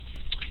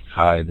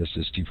Hi, this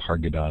is Steve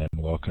Hargadon,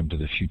 and welcome to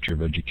the Future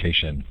of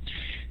Education.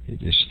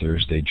 It is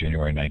Thursday,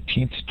 January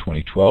 19th,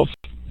 2012,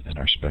 and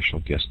our special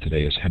guest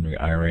today is Henry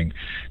Eyring,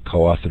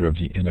 co-author of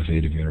The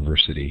Innovative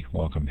University.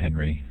 Welcome,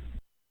 Henry.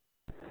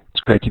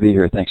 It's great to be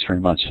here. Thanks very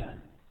much.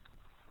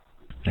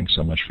 Thanks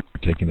so much for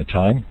taking the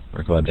time.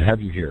 We're glad to have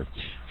you here.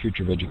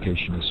 Future of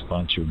Education is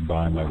sponsored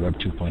by my Web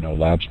 2.0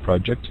 Labs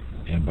project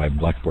and by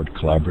Blackboard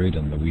Collaborate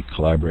and the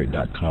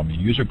WeCollaborate.com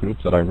user group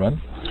that I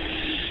run.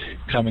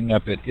 Coming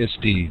up at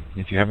ISTE,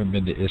 if you haven't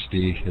been to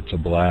ISTE, it's a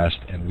blast,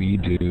 and we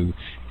do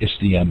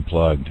ISTE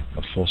Unplugged,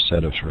 a full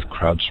set of sort of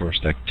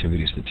crowdsourced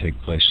activities that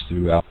take place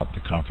throughout the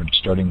conference,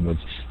 starting with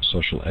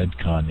Social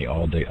EdCon, the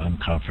all-day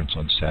unconference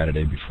on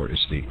Saturday before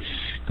ISTE.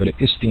 Go to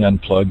ISTE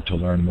Unplugged to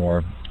learn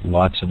more.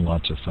 Lots and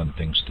lots of fun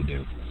things to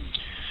do.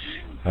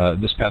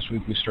 This past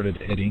week we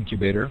started Ed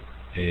Incubator,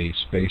 a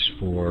space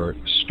for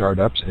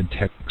startups, ed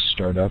tech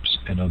startups,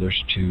 and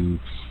others to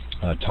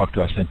talk to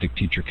authentic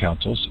teacher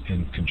councils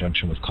in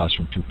conjunction with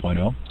Classroom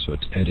 2.0. So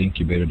it's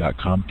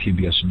edincubator.com.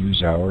 PBS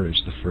NewsHour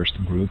is the first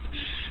group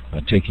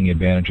taking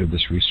advantage of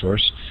this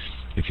resource.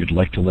 If you'd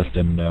like to let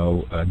them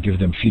know, give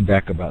them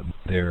feedback about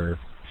their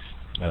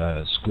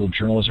school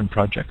journalism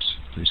projects,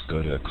 please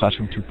go to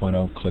Classroom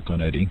 2.0, click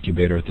on Ed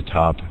Incubator at the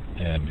top,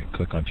 and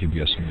click on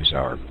PBS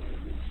NewsHour.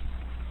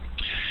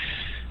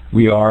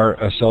 We are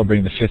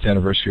celebrating the 5th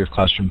anniversary of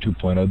Classroom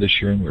 2.0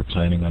 this year, and we're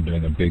planning on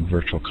doing a big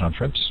virtual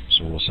conference,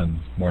 so we'll send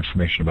more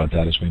information about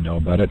that as we know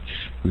about it.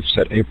 We've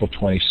set April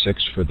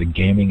 26th for the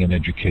Gaming and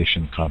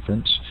Education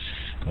Conference.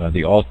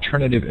 The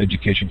Alternative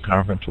Education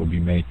Conference will be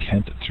May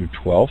 10th through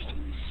 12th.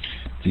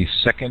 The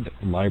second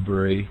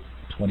Library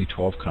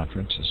 2012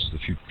 conference, this is the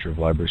Future of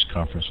Libraries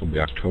Conference, will be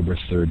October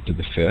 3rd to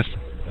the 5th,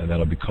 and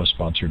that'll be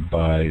co-sponsored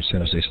by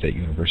San Jose State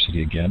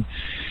University again.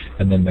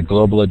 And then the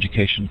Global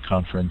Education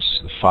Conference,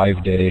 the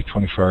 5-day,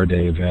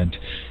 24-hour-day event,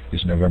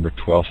 is November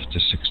 12th to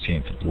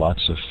 16th.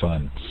 Lots of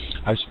fun.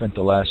 I've spent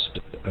the last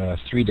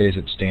 3 days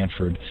at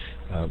Stanford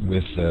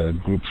with a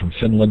group from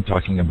Finland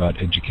talking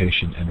about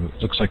education, and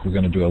it looks like we're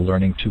going to do a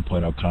Learning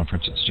 2.0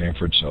 conference at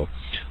Stanford, so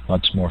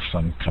lots more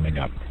fun coming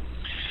up.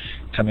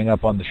 Coming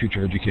up on the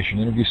Future Education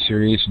interview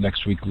series,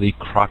 next week Lee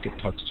Crockett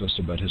talks to us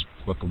about his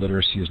book,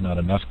 Literacy is Not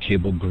Enough.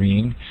 Cable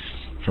Green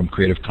from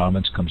Creative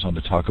Commons comes on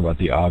to talk about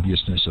the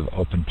obviousness of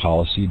open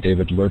policy.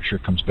 David Lurcher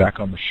comes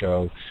back on the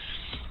show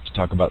to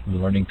talk about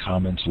learning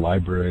commons,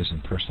 libraries,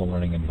 and personal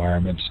learning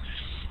environments.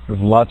 We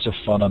have lots of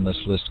fun on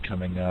this list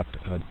coming up.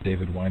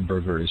 David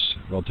Weinberger is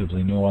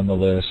relatively new on the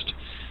list.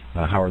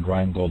 Howard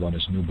Rheingold on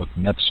his new book,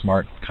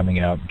 NetSmart, coming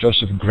out.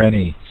 Joseph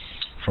Grenny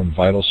from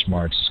Vital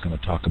Smarts is going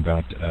to talk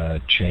about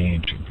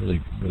change,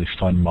 really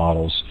fun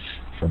models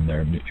from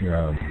their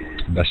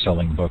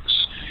best-selling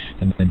books.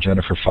 And then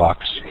Jennifer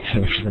Fox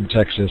from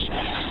Texas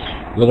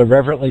will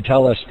irreverently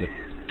tell us that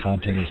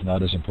content is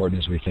not as important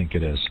as we think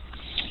it is.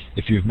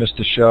 If you've missed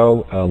the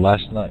show,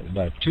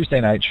 Tuesday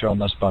night, Cheryl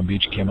Nussbaum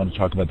Beach came on to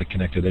talk about the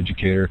Connected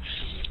Educator.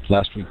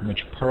 Last week,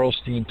 Mitch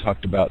Perlstein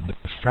talked about the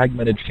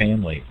fragmented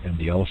family and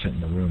the elephant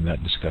in the room,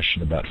 that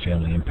discussion about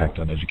family impact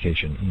on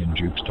education. Ian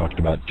Jukes talked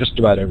about just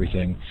about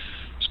everything.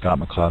 Scott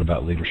McLeod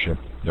about leadership.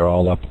 They're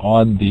all up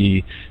on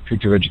the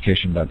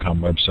futureofeducation.com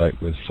website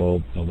with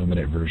full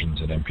Illuminate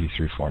versions in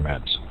MP3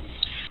 formats.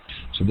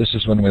 So this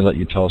is when we let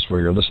you tell us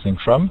where you're listening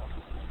from.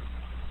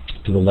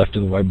 To the left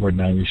of the whiteboard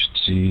now you should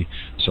see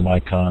some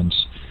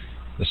icons.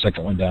 The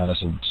second one down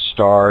is a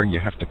star. You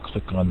have to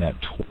click on that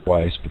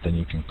twice, but then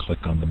you can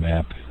click on the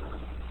map.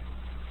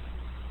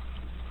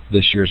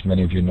 This year, as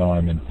many of you know,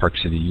 I'm in Park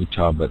City,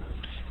 Utah, but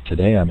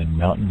today I'm in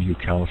Mountain View,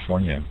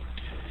 California,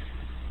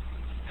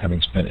 having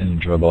spent an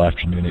enjoyable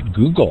afternoon at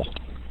Google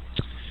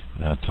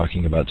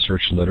talking about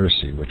search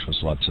literacy, which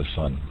was lots of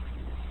fun.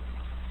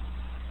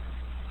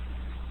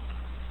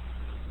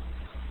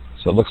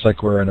 So it looks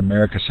like we're an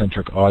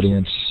America-centric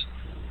audience.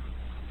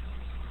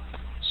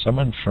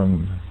 Someone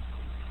from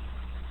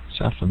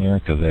South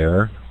America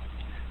there.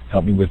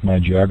 Help me with my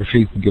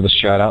geography. Give us a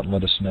shout out and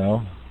let us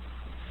know.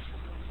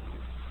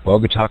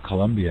 Bogota,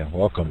 Colombia.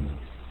 Welcome.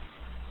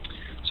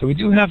 So we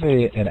do have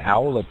an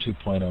Owlet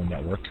 2.0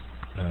 network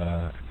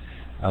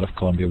out of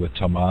Colombia with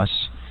Tomas.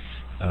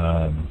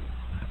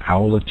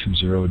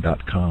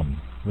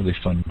 Owlet20.com. Really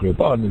fun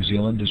group. Oh, New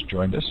Zealand has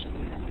joined us.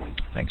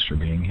 Thanks for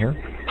being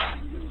here.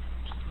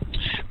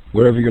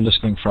 Wherever you're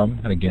listening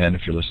from, and again,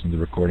 if you're listening to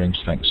the recordings,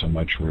 thanks so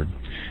much. We're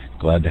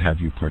glad to have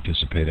you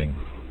participating.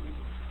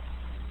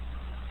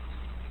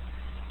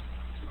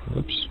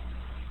 Oops.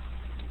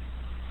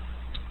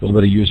 A little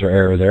bit of user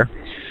error there.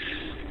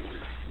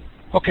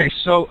 Okay,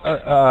 so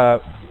a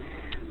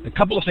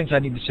couple of things I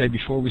need to say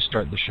before we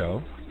start the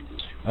show.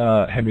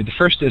 Henry, the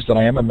first is that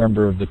I am a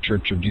member of the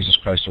Church of Jesus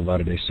Christ of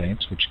Latter-day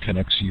Saints, which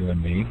connects you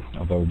and me,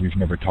 although we've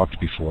never talked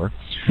before.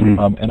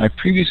 And I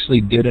previously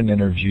did an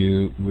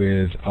interview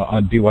with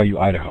on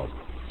BYU Idaho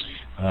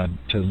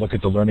to look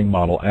at the learning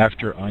model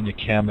after Anya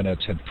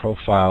Kamenetz had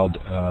profiled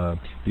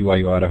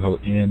BYU Idaho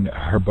in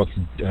her book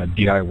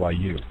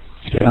DIYU,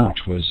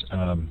 which was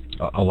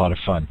a lot of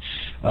fun.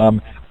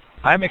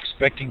 I'm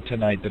expecting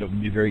tonight that it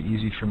will be very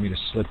easy for me to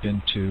slip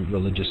into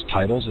religious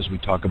titles as we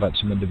talk about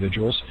some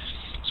individuals.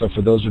 So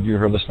for those of you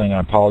who are listening,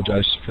 I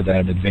apologize for that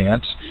in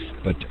advance,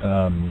 but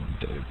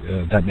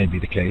that may be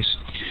the case.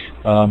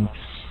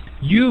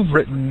 You've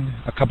written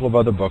a couple of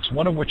other books,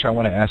 one of which I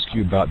want to ask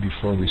you about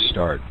before we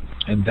start,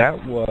 and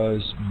that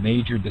was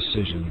Major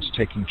Decisions,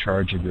 Taking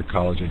Charge of Your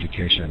College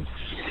Education.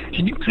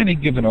 Can you kind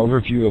of give an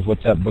overview of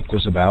what that book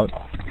was about?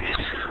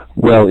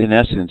 Well, in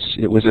essence,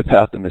 it was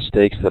about the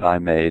mistakes that I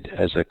made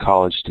as a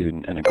college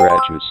student and a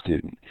graduate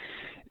student.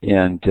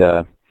 And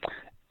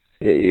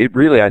it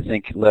really, I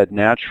think, led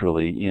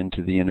naturally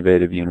into the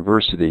Innovative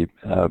University.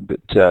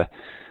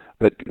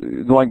 But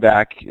going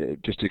back,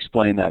 just to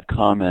explain that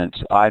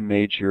comment, I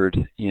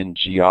majored in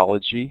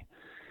geology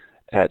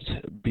at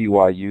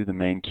BYU, the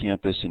main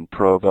campus in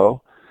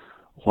Provo.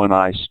 When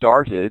I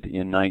started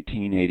in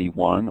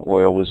 1981,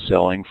 oil was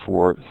selling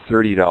for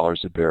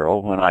 $30 a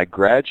barrel. When I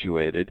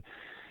graduated,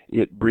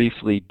 it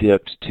briefly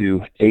dipped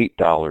to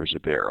 $8 a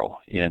barrel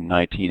in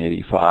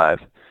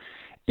 1985.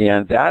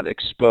 And that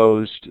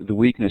exposed the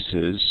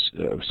weaknesses,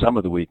 some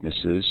of the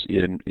weaknesses,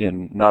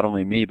 in not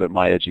only me but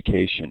my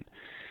education,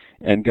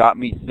 and got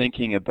me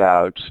thinking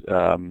about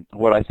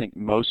what I think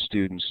most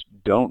students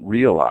don't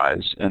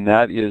realize, and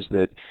that is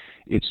that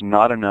it's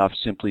not enough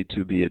simply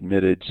to be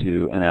admitted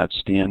to an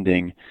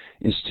outstanding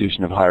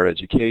institution of higher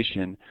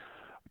education,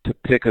 to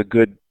pick a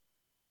good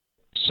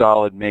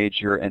solid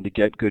major and to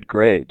get good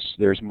grades.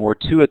 There's more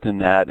to it than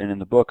that, and in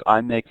the book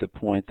I make the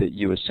point that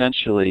you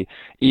essentially,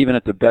 even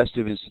at the best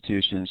of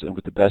institutions and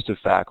with the best of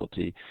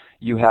faculty,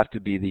 you have to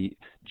be the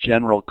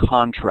general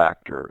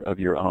contractor of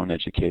your own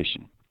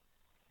education.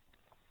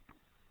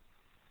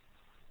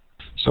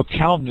 So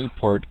Cal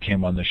Newport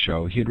came on the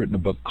show. He had written a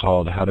book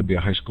called How to Be a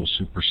High School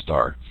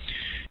Superstar,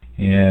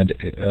 and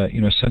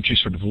essentially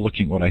sort of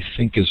looking at what I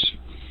think is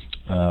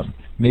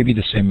maybe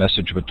the same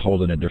message but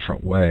told in a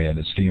different way, and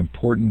it's the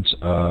importance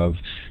of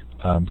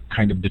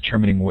kind of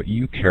determining what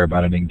you care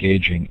about and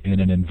engaging in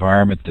an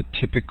environment that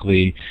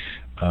typically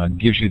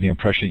gives you the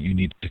impression that you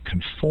need to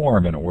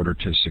conform in order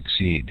to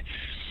succeed.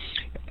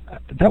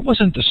 That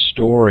wasn't the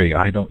story,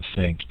 I don't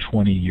think,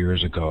 20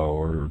 years ago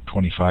or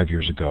 25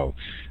 years ago.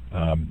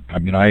 I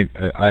mean,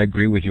 I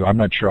agree with you. I'm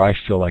not sure I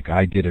feel like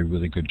I did a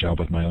really good job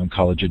with my own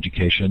college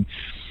education,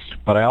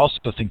 but I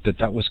also think that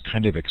that was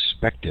kind of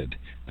expected,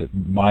 that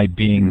my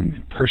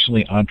being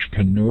personally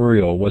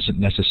entrepreneurial wasn't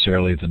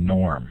necessarily the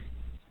norm.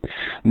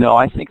 No,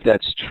 I think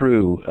that's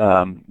true.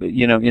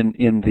 You know,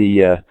 in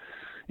the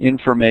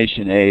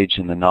information age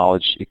and the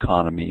knowledge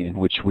economy in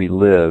which we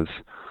live,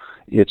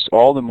 it's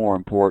all the more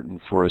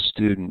important for a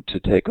student to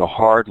take a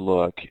hard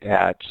look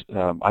at,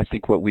 I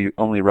think what we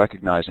only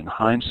recognize in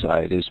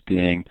hindsight as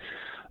being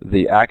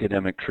the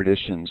academic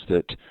traditions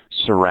that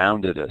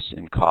surrounded us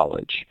in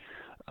college.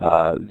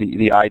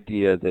 The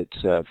idea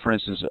that, for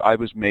instance, I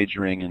was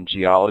majoring in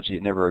geology,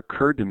 it never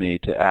occurred to me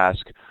to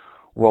ask,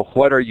 well,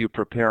 what are you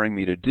preparing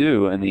me to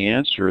do? And the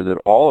answer that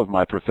all of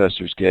my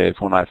professors gave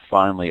when I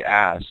finally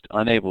asked,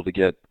 unable to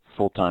get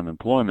full-time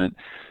employment,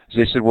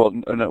 they said, well,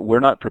 no, we're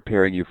not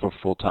preparing you for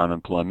full-time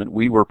employment.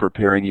 We were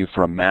preparing you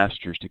for a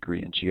master's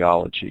degree in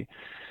geology.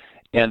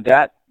 And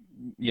that,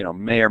 you know,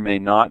 may or may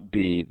not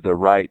be the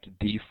right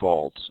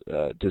default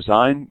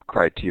design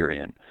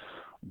criterion,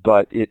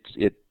 but it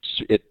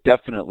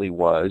definitely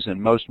was,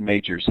 and most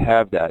majors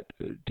have that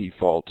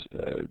default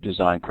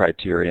design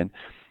criterion,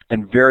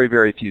 and very,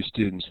 very few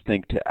students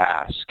think to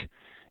ask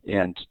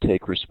and to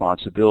take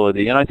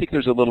responsibility. And I think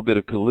there's a little bit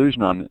of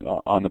collusion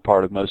on the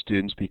part of most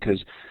students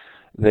because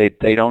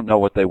they don't know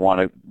what they want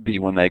to be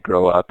when they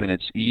grow up, and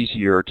it's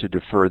easier to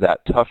defer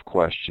that tough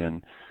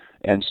question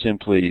and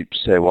simply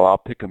say, well, I'll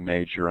pick a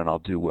major and I'll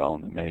do well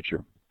in the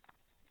major.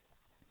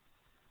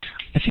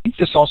 I think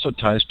this also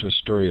ties to a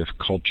story of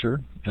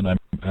culture, and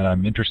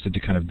I'm interested to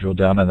kind of drill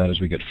down on that as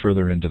we get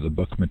further into the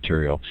book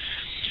material.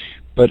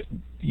 But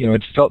you know,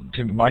 it felt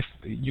to me,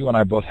 you and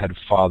I both had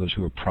fathers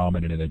who were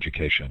prominent in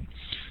education.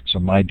 So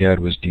my dad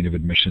was dean of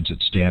admissions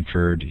at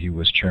Stanford. He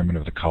was chairman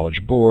of the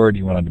college board.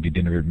 He went on to be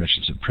dean of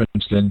admissions at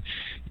Princeton.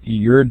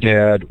 Your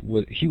dad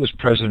he was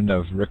president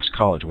of Ricks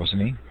College,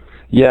 wasn't he?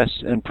 Yes,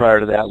 and prior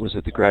to that was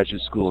at the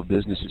Graduate School of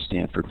Business at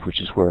Stanford,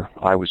 which is where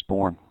I was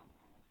born.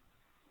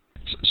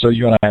 So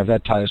you and I have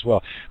that tie as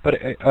well.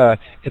 But at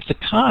the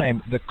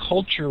time, the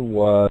culture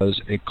was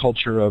a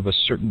culture of a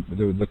certain,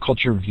 the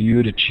culture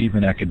viewed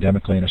achievement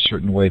academically in a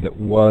certain way that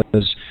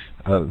was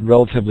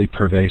relatively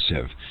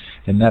pervasive.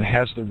 And that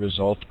has the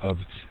result of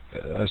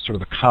sort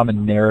of a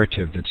common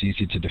narrative that's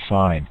easy to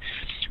define.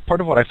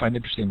 Part of what I find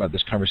interesting about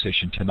this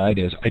conversation tonight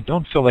is I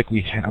don't feel like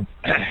we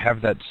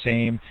have that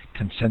same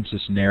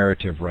consensus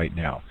narrative right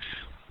now.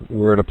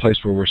 We're at a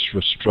place where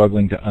we're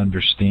struggling to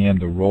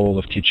understand the role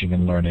of teaching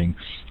and learning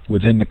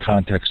within the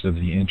context of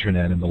the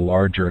internet and the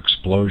larger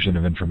explosion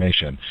of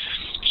information.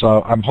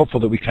 So I'm hopeful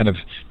that we kind of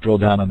drill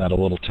down on that a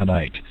little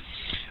tonight.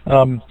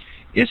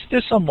 Is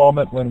this a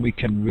moment when we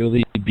can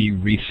really be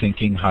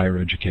rethinking higher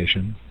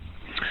education?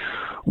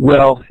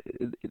 Well,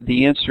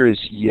 the answer is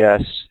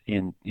yes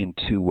in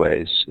two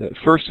ways.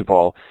 First of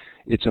all,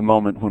 it's a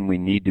moment when we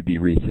need to be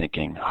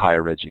rethinking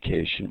higher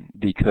education,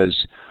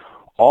 because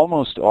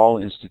almost all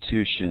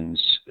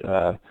institutions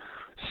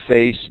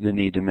face the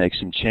need to make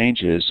some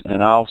changes.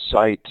 And I'll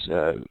cite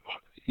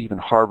even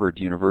Harvard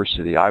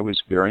University. I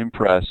was very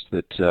impressed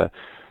that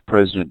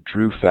President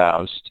Drew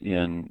Faust,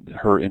 in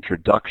her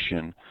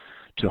introduction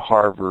to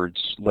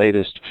Harvard's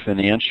latest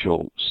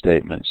financial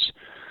statements,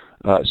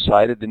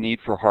 cited the need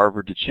for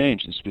Harvard to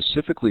change, and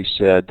specifically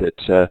said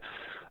that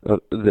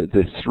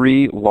the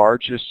three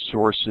largest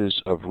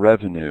sources of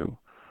revenue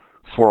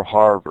for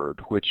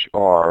Harvard, which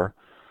are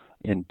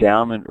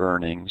endowment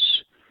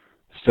earnings,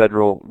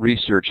 federal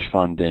research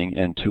funding,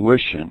 and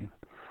tuition,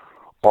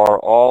 are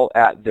all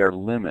at their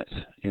limit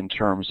in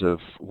terms of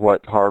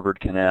what Harvard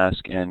can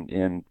ask, and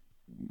in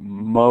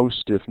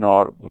most, if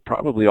not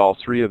probably all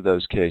three of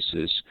those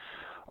cases,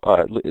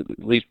 at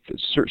least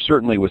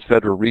certainly with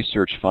federal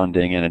research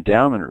funding and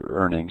endowment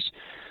earnings,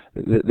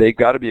 they've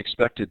got to be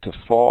expected to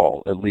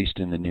fall, at least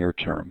in the near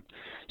term.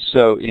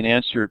 So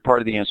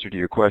part of the answer to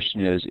your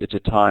question is, it's a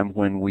time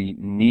when we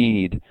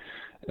need,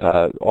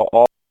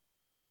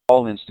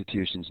 all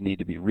institutions need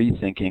to be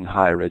rethinking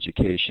higher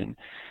education.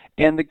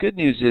 And the good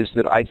news is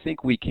that I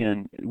think we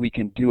can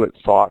do it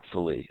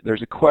thoughtfully.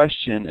 There's a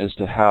question as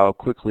to how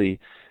quickly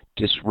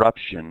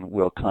disruption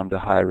will come to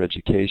higher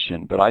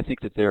education, but I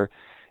think that there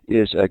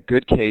is a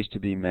good case to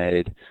be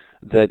made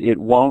that it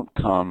won't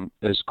come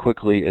as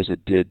quickly as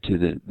it did to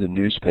the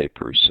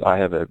newspapers. I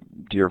have a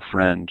dear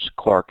friend,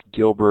 Clark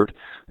Gilbert,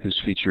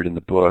 who's featured in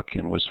the book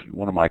and was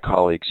one of my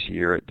colleagues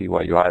here at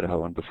BYU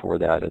Idaho, and before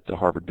that at the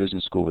Harvard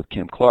Business School with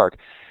Kim Clark.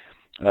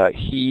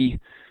 He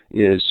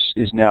is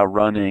now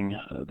running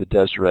the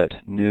Deseret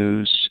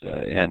News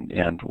and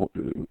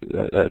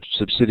a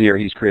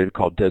subsidiary he's created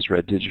called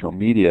Deseret Digital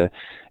Media,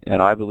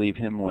 and I believe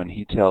him when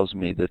he tells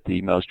me that the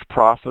most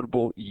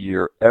profitable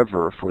year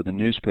ever for the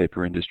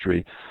newspaper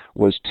industry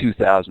was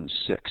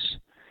 2006,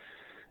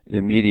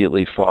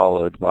 immediately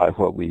followed by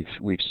what we've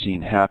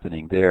seen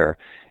happening there.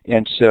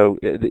 And so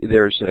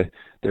there's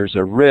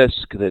a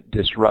risk that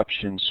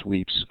disruption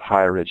sweeps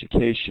higher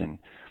education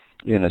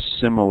in a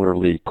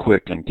similarly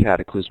quick and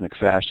cataclysmic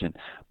fashion.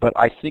 But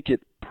I think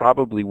it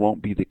probably won't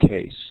be the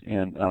case.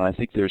 And I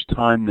think there's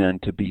time then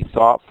to be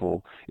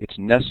thoughtful. It's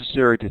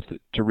necessary to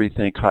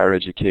rethink higher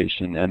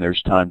education, and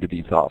there's time to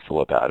be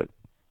thoughtful about it.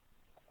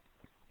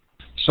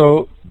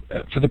 So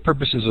for the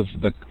purposes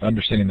of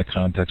understanding the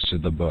context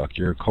of the book,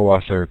 your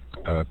co-author,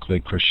 Clay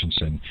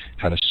Christensen,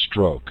 had a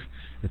stroke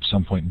at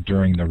some point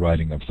during the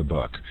writing of the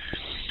book.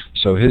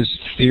 So his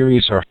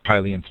theories are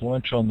highly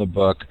influential in the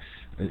book.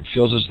 It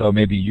feels as though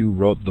maybe you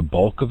wrote the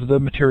bulk of the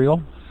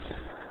material.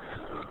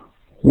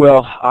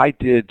 Well, I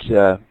did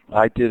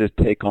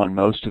take on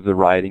most of the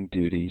writing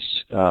duties,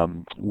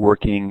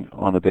 working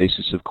on the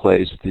basis of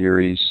Clay's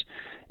theories,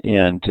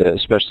 and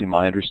especially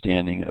my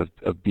understanding of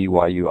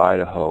BYU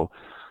Idaho.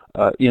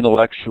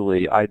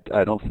 Intellectually, I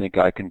don't think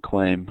I can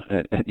claim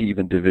an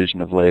even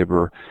division of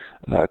labor.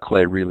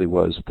 Clay really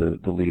was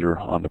the leader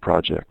on the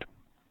project.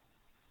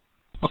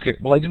 Okay,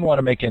 well, I didn't want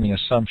to make any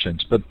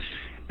assumptions, but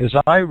as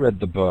I read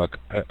the book,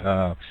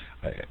 I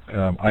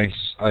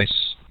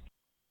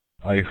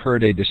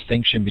heard a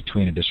distinction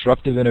between a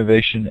disruptive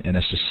innovation and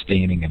a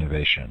sustaining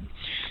innovation.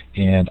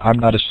 And I'm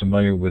not as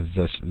familiar with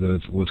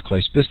with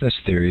Clay's business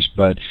theories,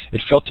 but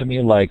it felt to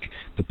me like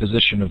the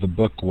position of the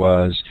book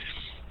was,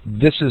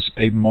 this is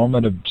a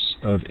moment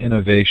of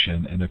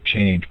innovation and of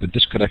change, but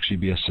this could actually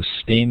be a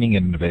sustaining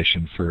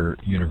innovation for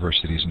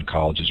universities and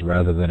colleges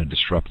rather than a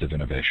disruptive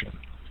innovation.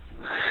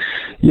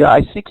 Yeah,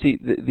 I think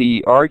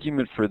the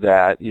argument for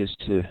that is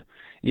to,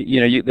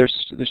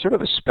 there's sort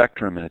of a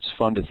spectrum, and it's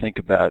fun to think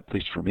about, at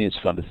least for me it's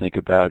fun to think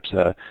about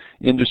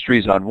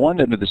industries on one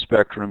end of the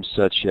spectrum,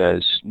 such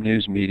as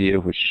news media,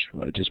 which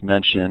I just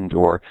mentioned,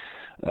 or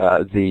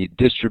the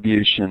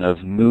distribution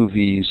of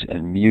movies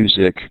and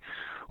music,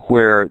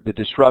 where the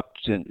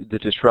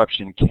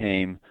disruption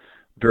came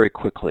very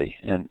quickly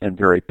and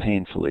very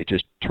painfully,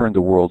 just turned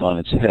the world on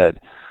its head.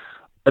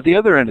 At the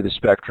other end of the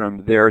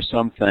spectrum, there are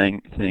some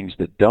things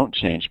that don't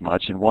change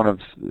much, and one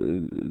of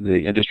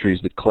the industries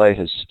that Clay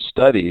has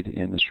studied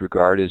in this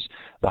regard is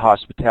the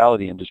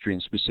hospitality industry,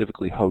 and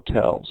specifically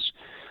hotels.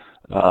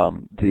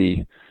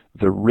 The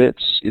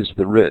Ritz is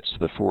the Ritz,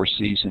 the Four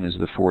Seasons is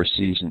the Four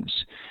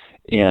Seasons,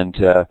 and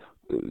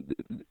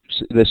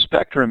the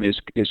spectrum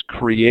is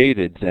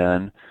created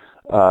then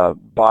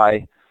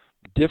by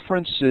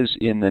differences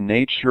in the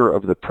nature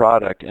of the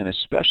product, and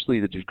especially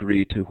the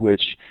degree to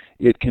which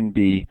it can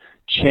be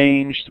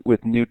changed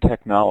with new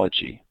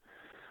technology.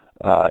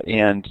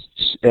 And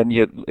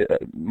yet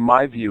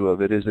my view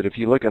of it is that if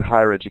you look at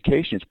higher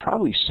education, it's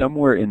probably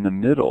somewhere in the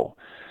middle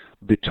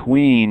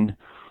between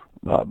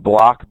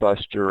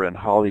Blockbuster and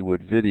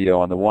Hollywood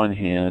Video on the one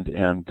hand,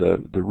 and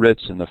the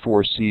Ritz and the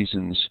Four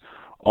Seasons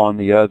on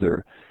the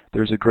other.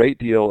 There's a great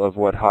deal of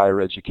what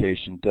higher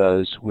education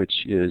does,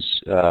 which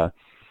is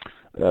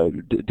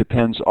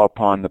depends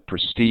upon the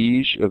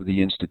prestige of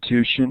the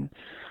institution.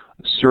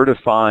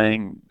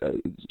 certifying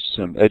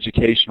some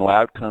educational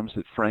outcomes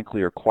that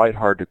frankly are quite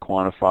hard to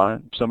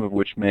quantify, some of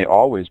which may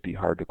always be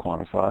hard to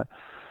quantify.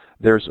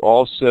 There's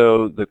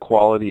also the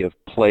quality of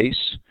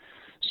place.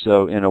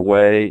 So in a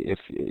way, if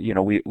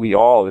we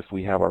all, if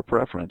we have our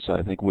preference,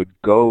 I think would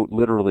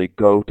literally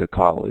go to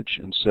college.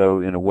 And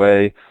so in a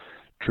way,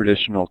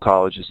 traditional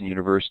colleges and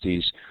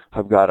universities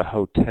have got a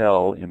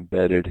hotel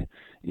embedded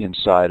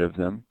inside of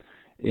them.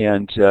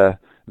 And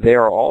they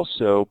are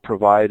also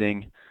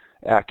providing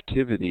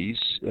activities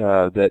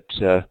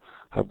that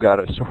have got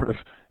a sort of,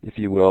 if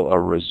you will, a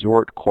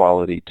resort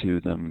quality to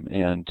them.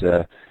 And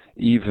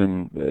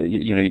even,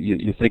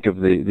 you think of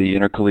the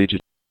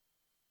intercollegiate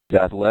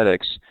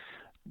athletics,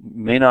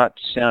 may not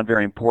sound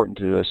very important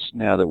to us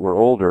now that we're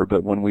older,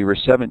 but when we were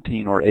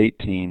 17 or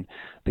 18,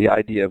 the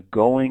idea of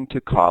going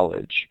to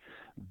college,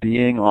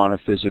 being on a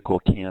physical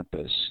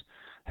campus,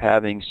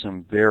 having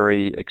some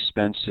very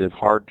expensive,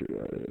 hard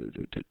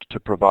to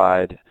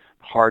provide,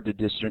 hard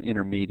to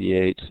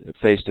intermediate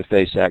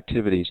face-to-face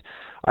activities,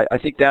 I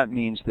think that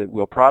means that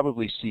we'll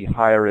probably see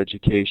higher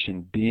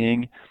education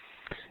being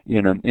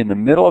in the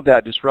middle of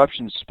that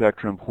disruption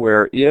spectrum,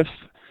 where if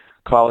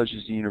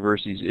colleges and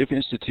universities, if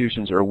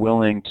institutions are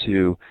willing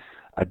to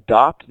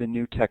adopt the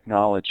new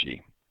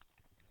technology,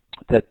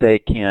 that they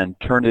can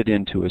turn it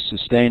into a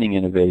sustaining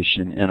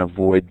innovation and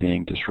avoid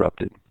being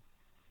disrupted.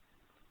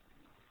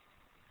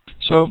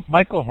 So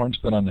Michael Horn's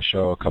been on the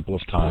show a couple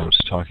of times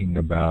talking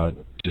about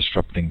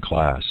disrupting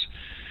class.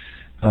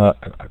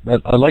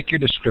 I like your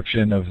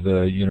description of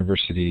the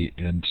university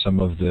and some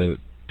of the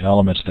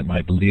elements that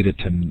might lead it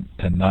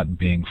to not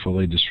being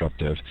fully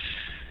disruptive.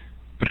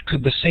 But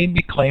could the same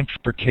be claimed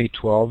for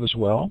K-12 as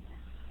well?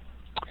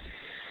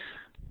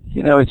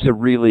 It's a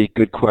really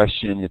good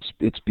question.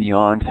 It's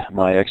beyond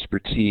my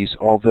expertise,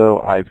 although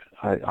I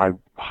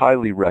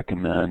highly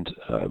recommend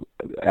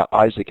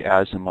Isaac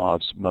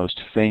Asimov's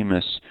most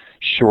famous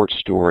short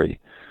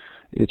story.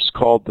 It's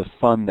called The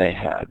Fun They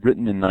Had,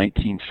 written in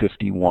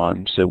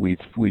 1951, so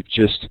we've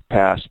just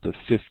passed the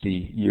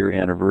 50-year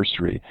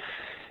anniversary.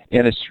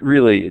 And it's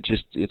really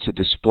it's a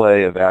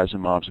display of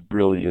Asimov's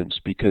brilliance,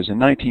 because in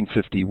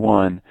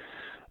 1951,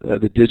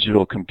 the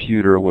digital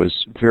computer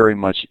was very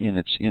much in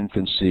its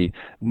infancy.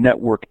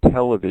 Network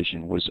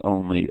television was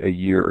only a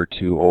year or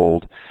two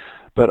old.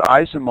 But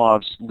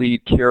Asimov's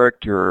lead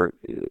character,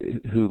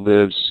 who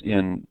lives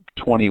in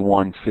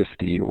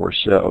 2150 or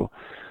so,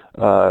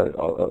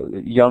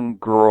 a young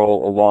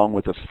girl along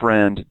with a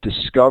friend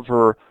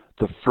discover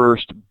the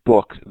first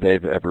book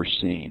they've ever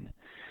seen.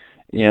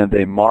 And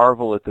they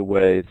marvel at the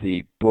way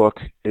the book,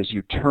 as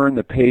you turn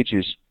the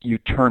pages, you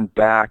turn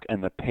back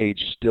and the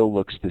page still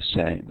looks the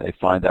same. They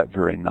find that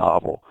very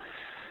novel.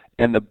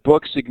 And the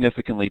book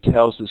significantly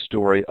tells the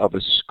story of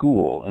a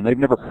school, and they've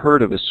never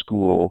heard of a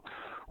school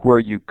where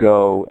you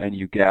go and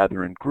you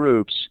gather in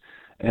groups.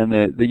 And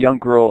the young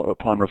girl,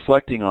 upon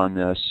reflecting on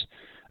this,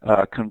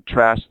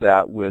 contrasts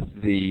that with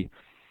the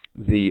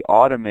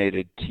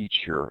automated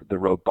teacher, the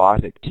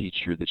robotic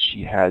teacher that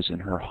she has in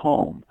her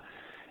home.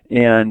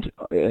 And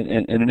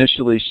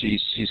initially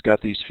she's got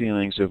these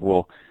feelings of,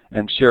 well,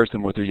 and shares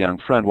them with her young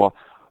friend, well,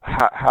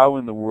 how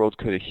in the world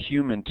could a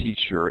human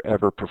teacher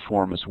ever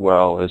perform as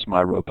well as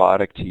my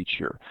robotic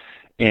teacher?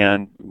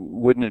 And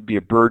wouldn't it be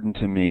a burden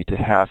to me to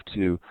have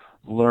to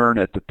learn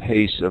at the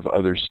pace of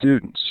other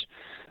students?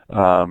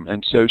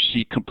 And so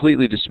she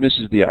completely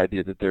dismisses the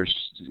idea that there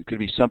could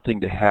be something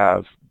to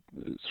have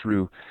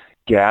through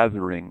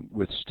gathering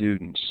with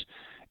students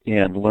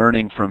and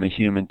learning from a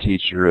human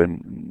teacher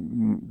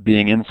and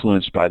being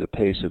influenced by the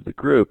pace of the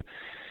group.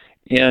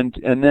 And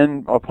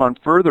then upon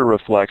further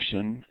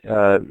reflection,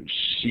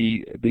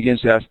 she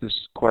begins to ask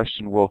this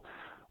question, well,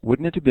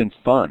 wouldn't it have been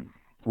fun?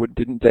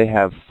 Didn't they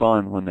have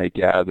fun when they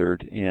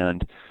gathered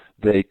and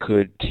they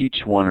could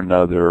teach one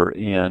another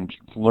and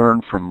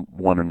learn from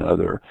one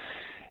another?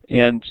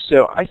 And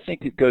so I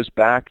think it goes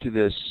back to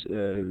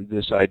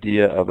this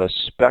idea of a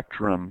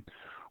spectrum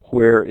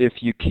where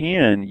if you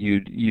can,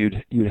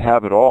 you'd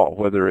have it all,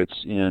 whether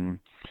it's in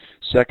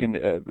second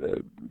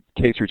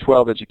K through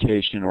 12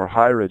 education or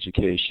higher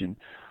education.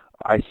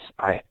 At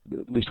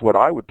least what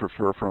I would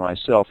prefer for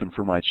myself and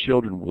for my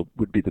children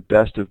would be the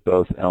best of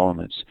both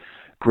elements.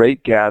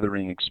 Great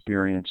gathering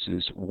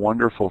experiences,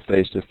 wonderful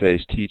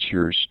face-to-face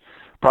teachers,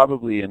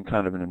 probably in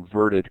kind of an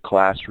inverted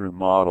classroom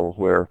model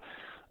where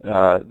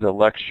the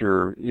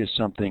lecture is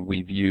something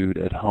we viewed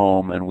at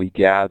home and we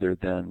gather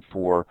then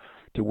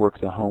to work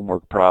the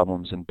homework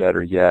problems, and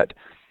better yet,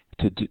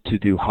 to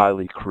do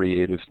highly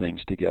creative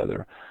things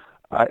together.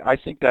 I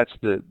think that's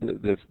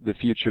the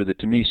future that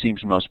to me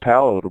seems most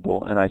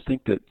palatable, and I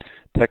think that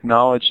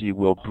technology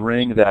will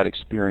bring that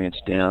experience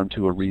down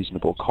to a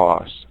reasonable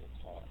cost.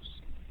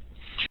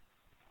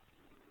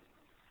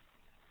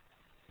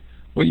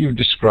 What you've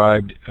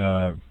described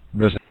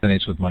resonates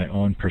resonates with my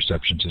own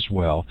perceptions as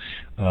well.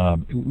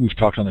 We've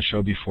talked on the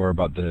show before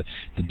about the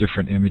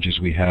different images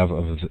we have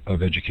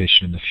of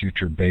education in the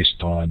future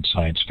based on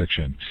science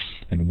fiction.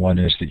 And one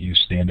is that you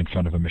stand in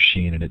front of a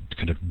machine and it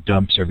kind of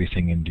dumps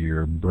everything into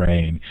your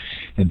brain.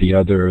 And the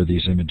other are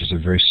these images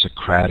of very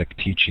Socratic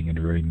teaching and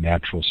very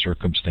natural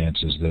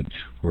circumstances that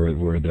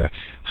where the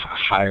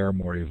higher,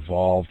 more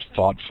evolved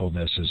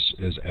thoughtfulness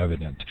is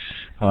evident.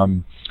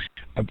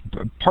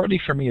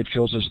 Partly for me, it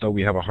feels as though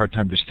we have a hard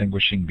time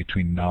distinguishing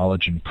between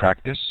knowledge and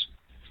practice,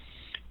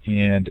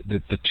 and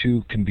that the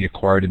two can be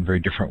acquired in very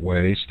different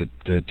ways,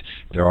 that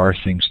there are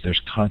things,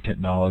 there's content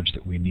knowledge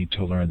that we need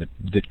to learn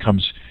that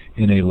comes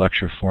in a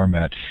lecture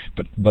format,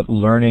 but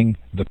learning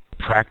the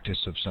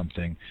practice of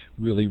something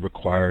really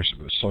requires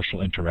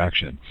social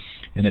interaction.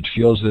 And it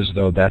feels as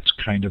though that's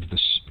kind of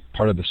this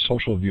part of the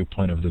social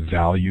viewpoint of the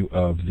value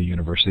of the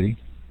university.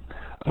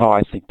 Oh,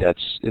 I think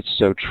it's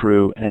so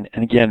true. And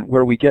again,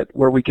 where we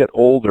get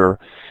older,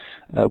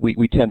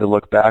 we tend to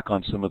look back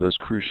on some of those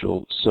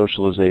crucial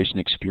socialization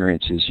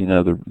experiences. You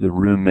know, the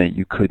roommate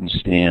you couldn't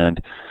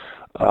stand,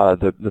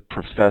 the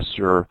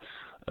professor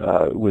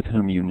with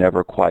whom you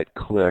never quite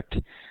clicked,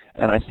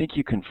 and I think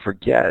you can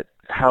forget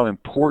how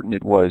important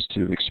it was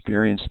to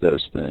experience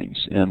those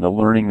things and the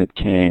learning that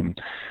came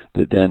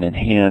that then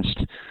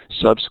enhanced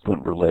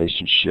subsequent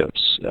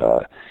relationships.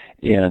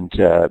 And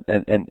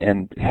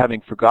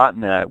having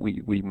forgotten that,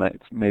 we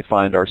may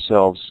find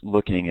ourselves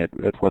looking at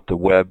what the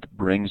web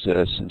brings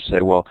us and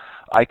say, well,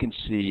 I can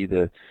see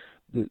the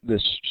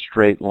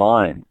straight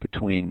line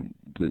between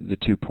the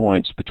 2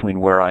 points, between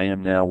where I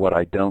am now, what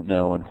I don't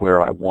know, and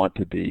where I want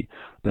to be,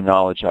 the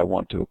knowledge I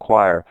want to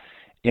acquire.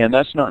 And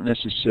that's not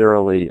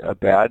necessarily a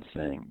bad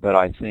thing, but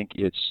I think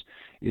it's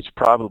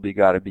probably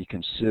got to be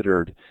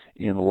considered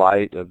in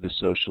light of the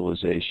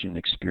socialization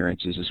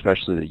experiences,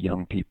 especially that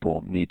young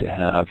people need to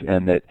have,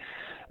 and that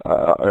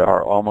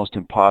are almost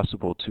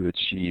impossible to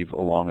achieve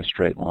along a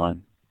straight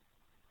line.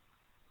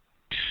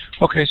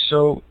 Okay,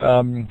 so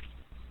I'm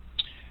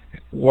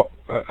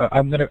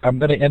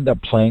gonna end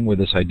up playing with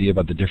this idea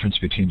about the difference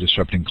between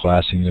disrupting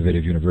class and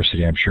innovative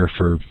university, I'm sure,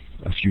 for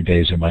a few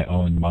days in my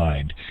own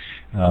mind.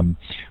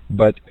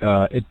 But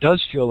it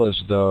does feel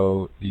as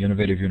though the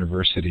innovative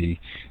university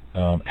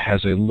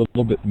has a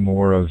little bit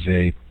more of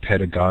a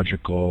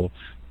pedagogical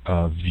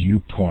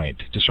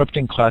viewpoint.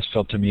 Disrupting class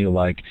felt to me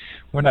like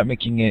we're not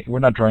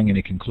drawing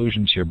any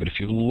conclusions here, but if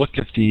you look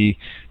at the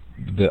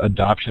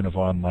adoption of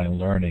online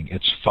learning,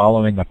 it's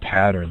following a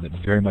pattern that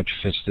very much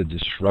fits the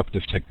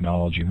disruptive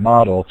technology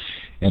model,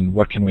 and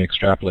what can we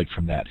extrapolate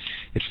from that?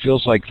 It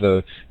feels like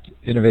the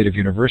innovative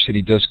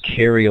university does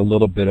carry a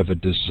little bit of a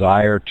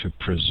desire to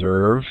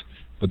preserve.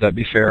 Would that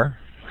be fair?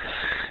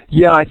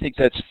 Yeah, I think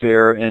that's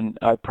fair, and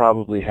I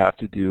probably have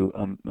to do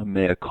a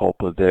mea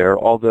culpa there.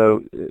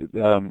 Although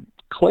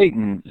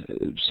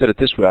Clayton said it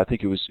this way, I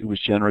think it was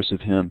generous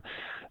of him,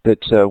 that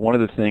one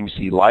of the things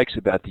he likes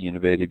about the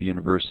innovative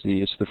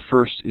university is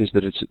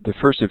that it's the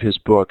first of his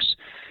books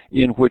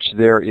in which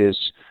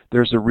there's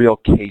a real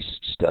case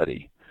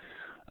study.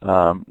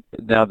 Now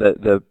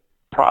the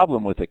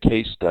problem with a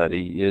case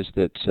study is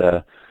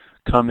that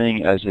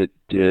coming as it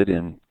did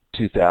in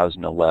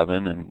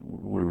 2011, and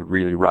we're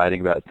really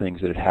writing about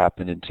things that had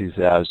happened in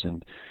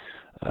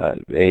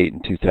 2008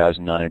 and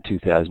 2009 and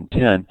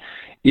 2010,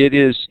 it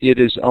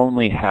is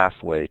only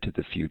halfway to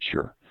the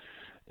future.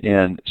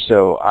 And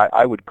so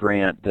I would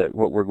grant that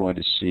what we're going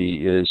to see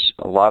is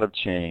a lot of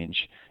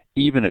change,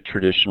 even at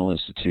traditional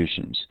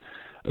institutions,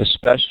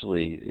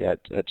 especially at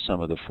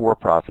some of the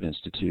for-profit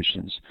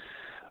institutions.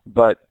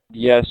 But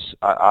yes,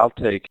 I'll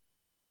take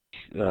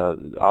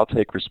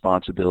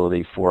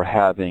responsibility for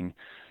having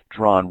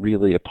drawn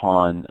really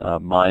upon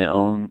my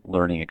own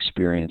learning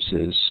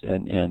experiences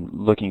and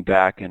looking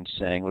back and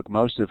saying, look,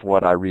 most of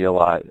what I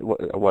realized,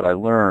 what I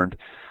learned,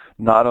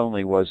 not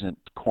only wasn't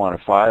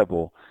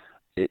quantifiable,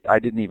 I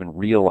didn't even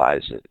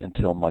realize it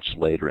until much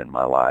later in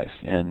my life.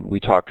 And we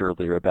talked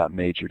earlier about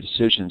major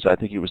decisions. I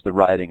think it was the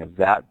writing of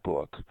that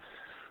book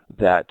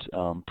that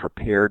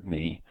prepared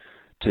me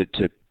to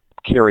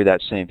carry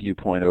that same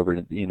viewpoint over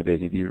to the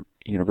innovative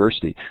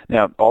university.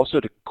 Now, also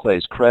to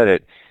Clay's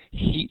credit,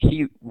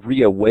 he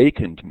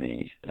reawakened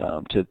me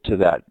to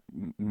that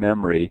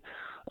memory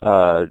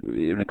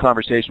in a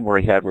conversation where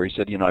he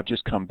said, you know, I've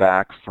just come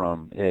back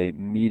from a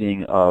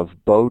meeting of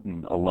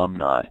Bowdoin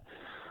alumni,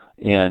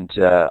 and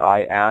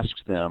I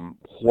asked them,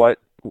 what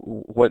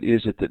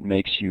is it that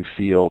makes you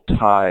feel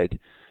tied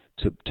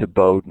to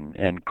Bowdoin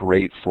and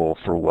grateful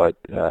for what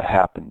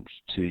happened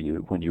to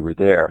you when you were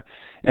there?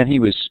 And he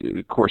was,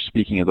 of course,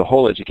 speaking of the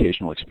whole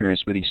educational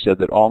experience, but he said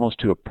that almost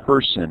to a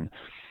person,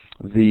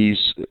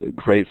 these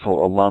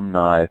grateful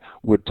alumni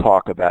would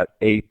talk about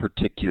a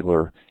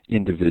particular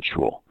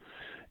individual.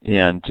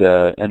 And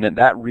then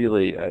that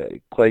really,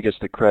 Clay gets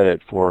the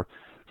credit for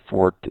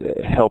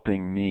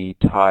helping me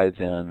tie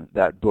then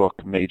that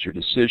book, Major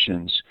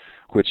Decisions,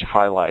 which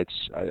highlights,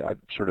 I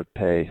sort of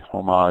pay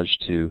homage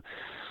to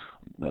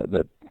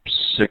the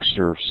 6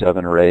 or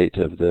 7 or 8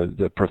 of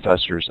the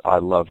professors I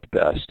loved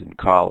best in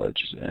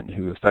college and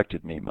who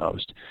affected me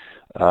most.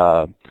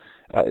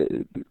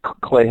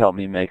 Clay helped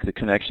me make the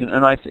connection,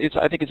 and I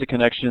think it's a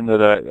connection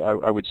that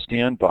I would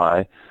stand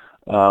by.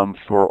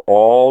 For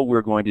all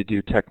we're going to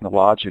do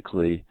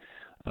technologically,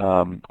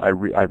 I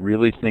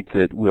really think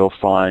that we'll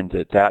find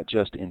that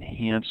just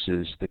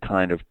enhances the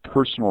kind of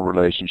personal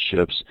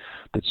relationships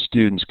that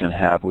students can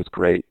have with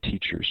great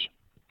teachers.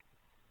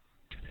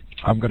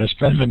 I'm going to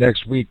spend the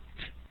next week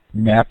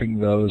mapping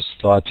those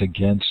thoughts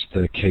against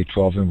the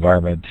K-12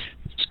 environment.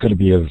 It's going to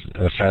be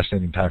a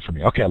fascinating time for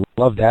me. Okay, I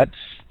love that.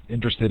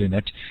 Interested in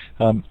it.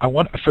 I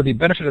want, for the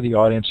benefit of the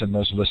audience and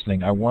those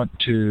listening, I want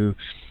to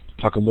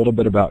talk a little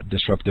bit about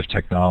disruptive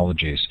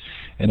technologies.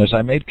 And as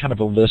I made kind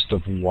of a list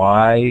of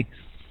why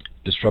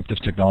disruptive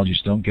technologies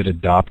don't get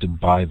adopted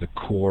by the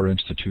core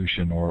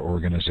institution or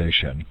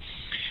organization,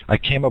 I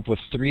came up with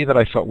 3 that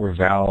I felt were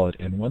valid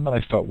and 1 that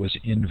I felt was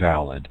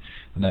invalid.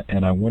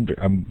 And I wonder,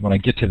 when I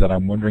get to that,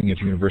 I'm wondering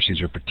if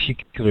universities are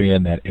particularly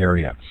in that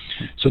area.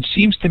 So it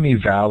seems to me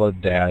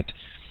valid that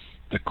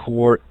the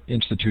core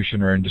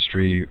institution or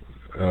industry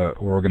or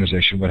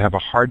organization would have a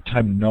hard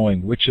time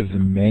knowing which of the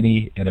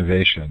many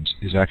innovations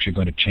is actually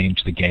going to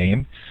change the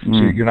game. So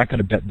you're not going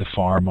to bet the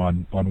farm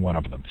on one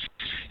of them.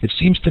 It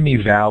seems to me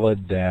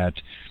valid that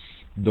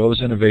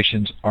those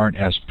innovations aren't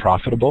as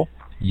profitable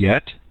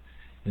yet,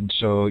 and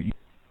so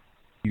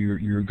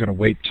you're going to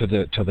wait till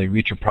they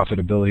reach a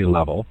profitability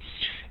level.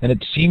 And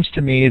it seems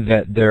to me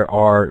that there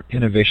are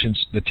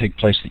innovations that take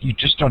place that you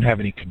just don't have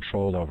any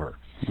control over.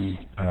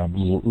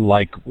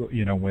 Like,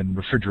 when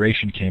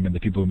refrigeration came in, the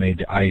people who made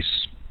the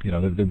ice,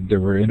 there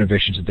were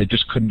innovations that they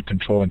just couldn't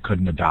control and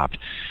couldn't adopt.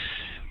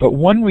 But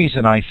one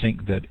reason I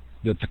think that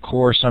the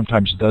core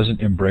sometimes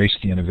doesn't embrace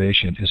the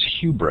innovation is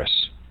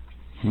hubris.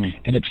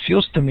 And it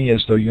feels to me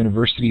as though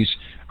universities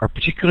are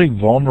particularly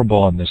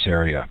vulnerable in this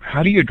area.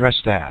 How do you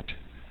address that?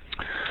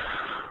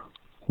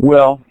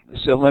 Well,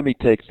 so let me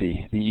take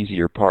the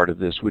easier part of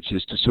this, which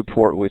is to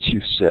support what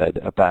you said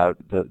about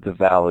the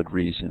valid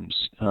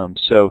reasons.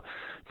 So,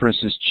 for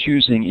instance,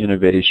 choosing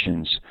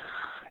innovations.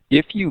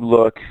 If you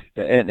look,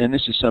 and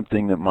this is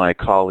something that my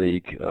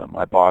colleague,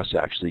 my boss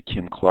actually,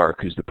 Kim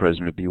Clark, who's the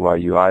president of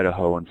BYU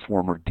Idaho and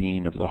former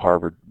dean of the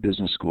Harvard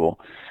Business School,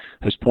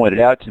 has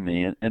pointed out to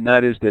me, and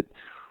that is that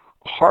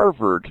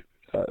Harvard,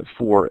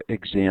 for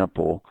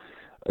example,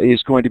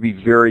 is going to be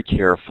very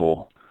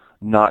careful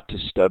not to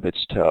stub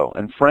its toe.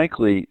 And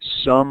frankly,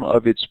 some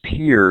of its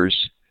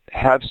peers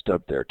have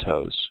stubbed their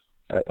toes,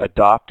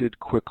 adopted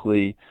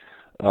quickly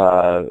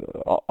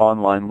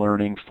online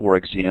learning, for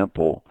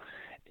example,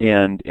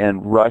 and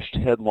rushed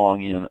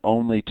headlong in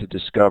only to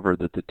discover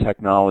that the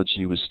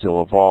technology was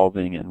still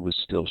evolving and was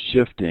still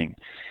shifting.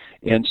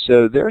 And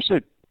so there's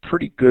a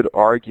pretty good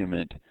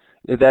argument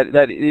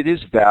that it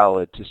is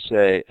valid to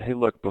say, hey,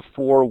 look,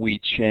 before we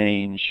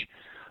change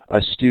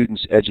a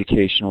student's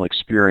educational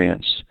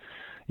experience,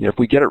 if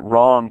we get it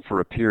wrong for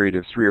a period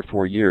of 3 or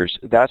 4 years,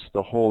 that's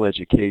the whole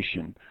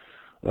education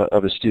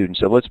of a student.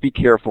 So let's be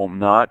careful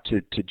not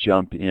to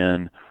jump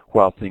in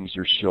while things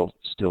are still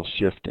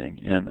shifting.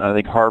 And I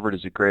think Harvard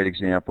is a great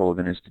example of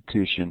an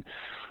institution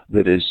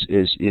that is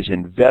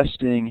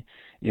investing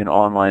in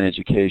online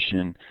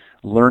education,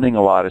 learning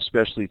a lot,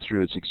 especially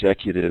through its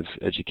executive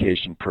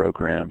education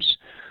programs,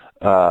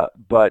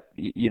 but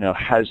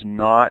has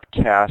not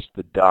cast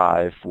the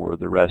die for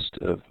the rest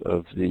of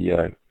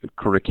the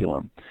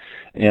curriculum.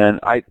 And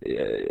I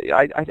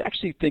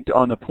actually think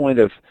on the point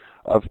of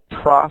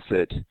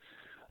profit,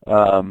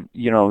 in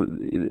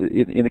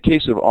the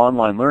case of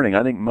online learning,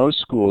 I think most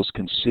schools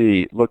can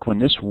see, look, when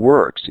this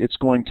works, it's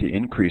going to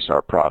increase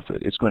our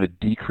profit. It's going to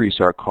decrease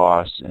our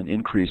costs and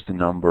increase the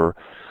number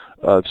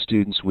of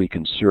students we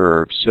can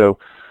serve. So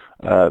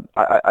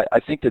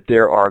I think that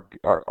there are,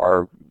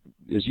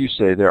 as you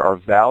say, there are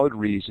valid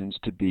reasons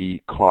to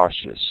be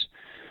cautious,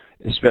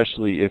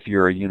 especially if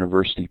you're a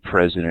university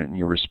president and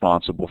you're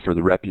responsible for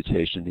the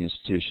reputation of the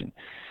institution.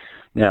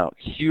 Now,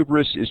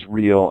 hubris is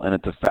real, and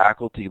at the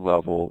faculty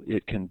level,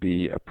 it can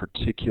be a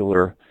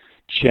particular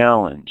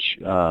challenge.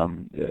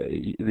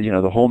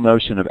 The whole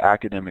notion of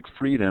academic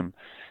freedom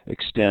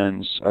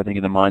extends, I think,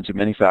 in the minds of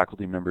many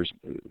faculty members,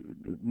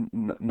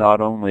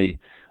 not only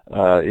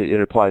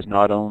it applies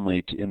not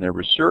only in their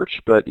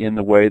research, but in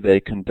the way they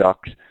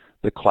conduct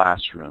the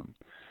classroom.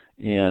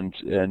 And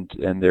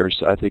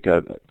there's, I think,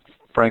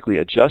 frankly,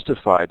 a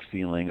justified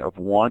feeling of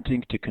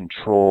wanting to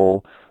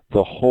control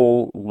the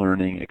whole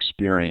learning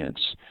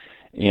experience,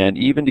 and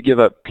even to give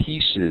up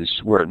pieces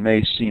where it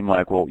may seem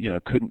like, well,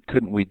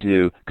 couldn't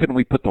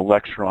we put the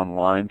lecture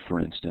online,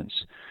 for instance?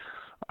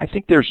 I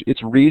think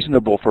it's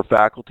reasonable for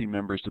faculty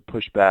members to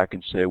push back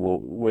and say, well,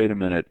 wait a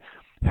minute,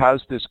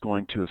 how's this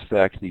going to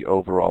affect the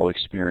overall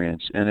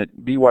experience? And at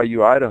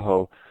BYU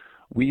Idaho,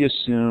 we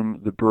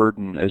assume the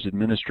burden as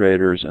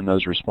administrators and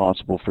those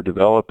responsible for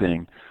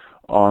developing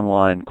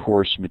online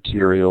course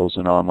materials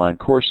and online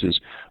courses.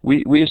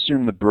 We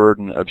assume the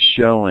burden of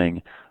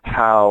showing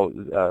how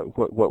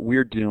what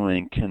we're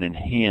doing can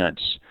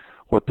enhance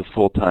what the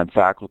full-time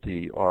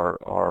faculty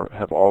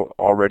have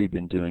already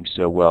been doing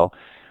so well,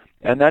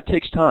 and that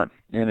takes time.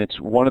 And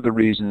it's one of the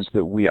reasons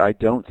that I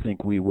don't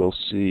think we will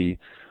see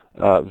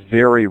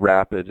very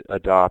rapid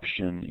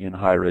adoption in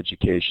higher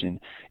education,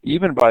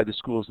 even by the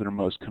schools that are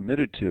most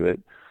committed to it.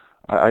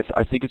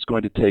 I think it's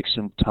going to take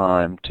some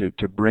time to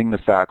bring the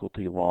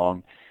faculty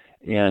along,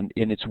 and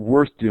it's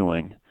worth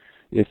doing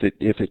if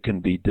it can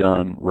be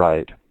done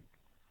right.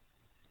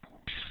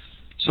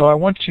 So I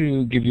want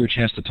to give you a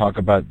chance to talk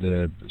about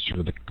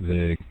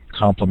the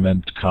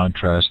complement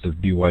contrast of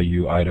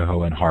BYU,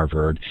 Idaho, and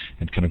Harvard,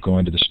 and kind of go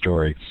into the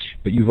story.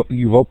 But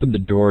you've opened the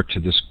door to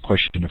this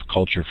question of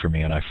culture for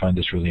me, and I find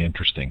this really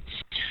interesting.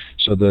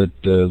 So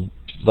the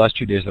last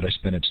 2 days that I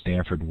spent at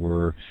Stanford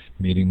were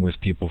meeting with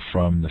people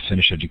from the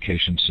Finnish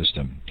education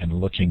system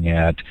and looking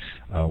at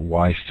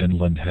why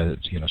Finland has,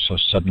 so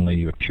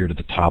suddenly appeared at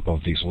the top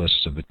of these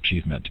lists of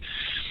achievement.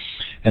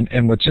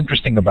 And what's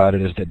interesting about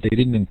it is that they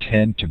didn't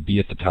intend to be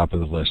at the top of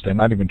the list. They're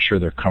not even sure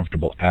they're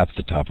comfortable at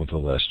the top of the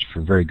list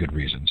for very good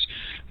reasons.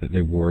 That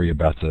they worry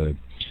about the,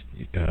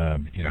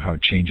 how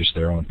it changes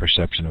their own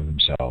perception of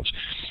themselves.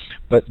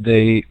 But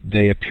they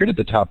appeared at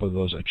the top of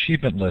those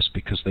achievement lists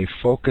because they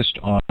focused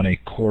on a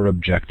core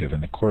objective,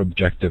 and the core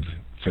objective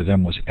for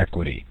them was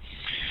equity.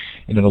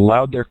 And it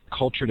allowed their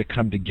culture to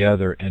come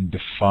together and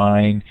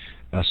define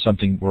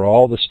something where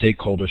all the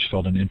stakeholders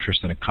felt an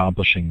interest in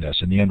accomplishing this.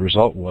 And the end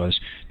result was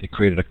they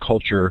created a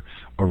culture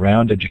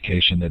around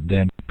education that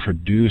then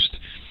produced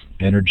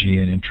energy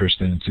and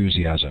interest and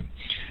enthusiasm.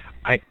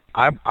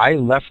 I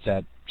left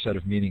that set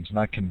of meetings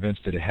not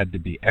convinced that it had to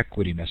be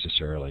equity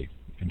necessarily.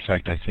 In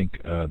fact, I think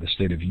the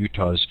state of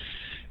Utah's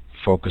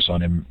focus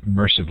on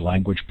immersive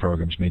language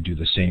programs may do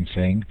the same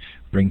thing,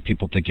 bring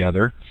people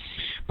together.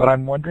 But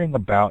I'm wondering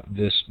about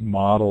this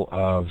model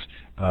of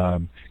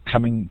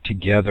coming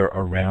together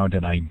around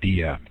an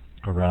idea,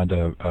 around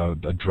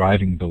a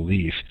driving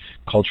belief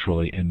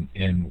culturally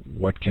in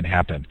what can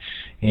happen.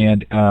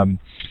 And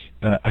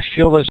I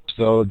feel as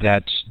though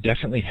that's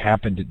definitely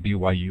happened at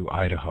BYU,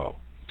 Idaho.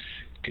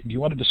 Do you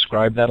want to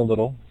describe that a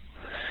little?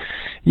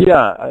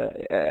 Yeah,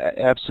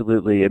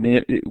 absolutely. I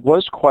mean, it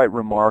was quite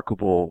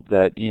remarkable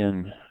that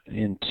in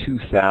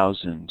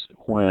 2000,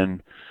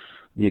 when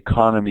the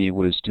economy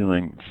was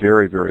doing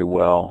very, very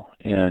well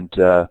and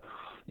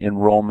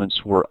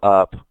enrollments were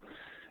up,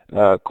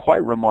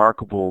 quite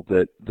remarkable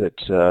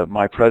that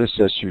my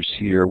predecessors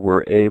here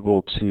were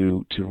able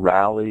to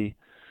rally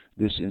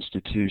this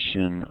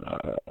institution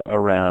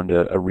around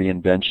a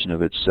reinvention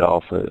of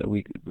itself.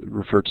 We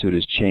refer to it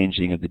as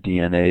changing of the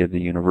DNA of the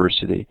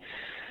university.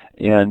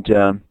 And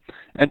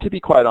to be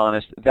quite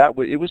honest,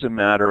 it was a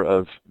matter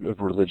of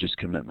religious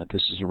commitment.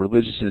 This is a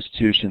religious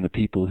institution. The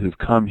people who've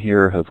come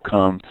here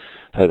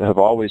have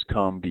always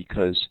come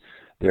because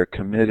they're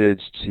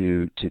committed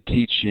to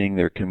teaching.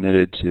 They're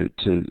committed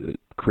to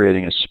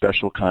creating a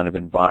special kind of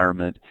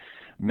environment.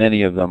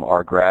 Many of them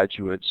are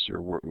graduates,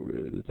 or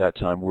at that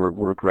time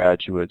were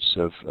graduates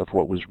of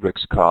what was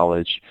Rick's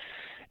College,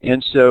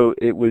 and so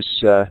it was.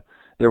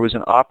 There was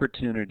an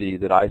opportunity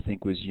that I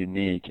think was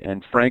unique,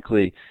 and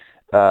frankly,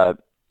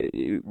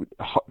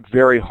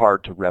 very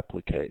hard to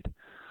replicate.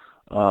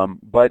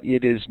 But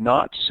it is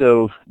not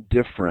so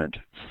different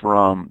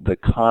from the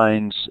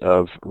kinds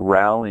of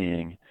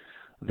rallying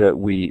that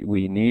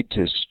we need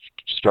to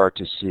start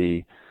to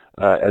see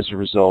as a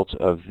result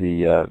of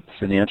the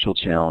financial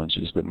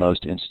challenges that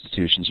most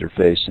institutions are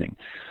facing.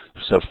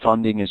 So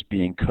funding is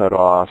being cut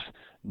off,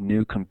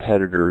 new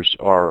competitors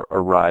are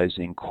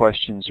arising,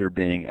 questions are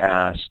being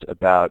asked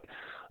about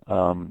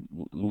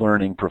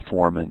learning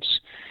performance.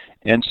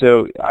 And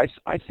so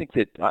I think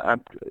that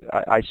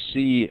I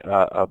see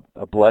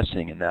a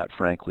blessing in that,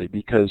 frankly,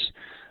 because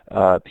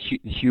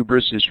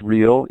hubris is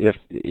real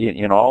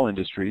in all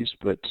industries,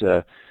 but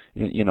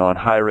in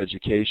higher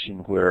education,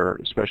 where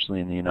especially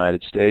in the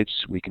United States,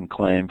 we can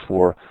claim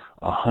for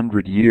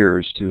 100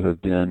 years to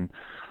have been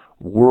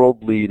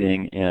world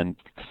leading and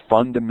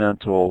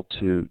fundamental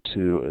to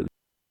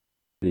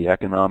the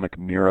economic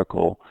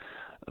miracle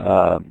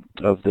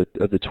of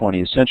the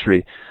 20th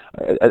century.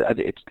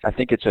 I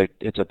think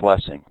it's a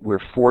blessing. We're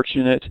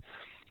fortunate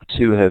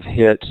to have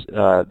hit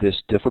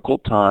this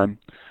difficult time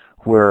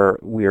where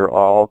we are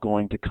all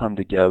going to come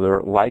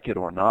together, like it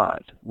or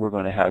not. We're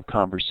going to have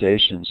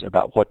conversations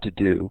about what to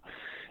do,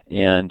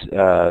 and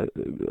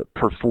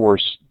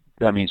perforce,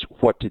 that means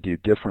what to do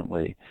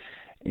differently.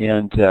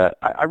 And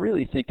I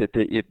really think that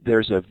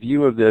there's a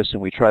view of this,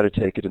 and we try to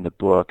take it in the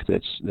book,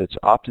 that's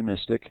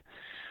optimistic,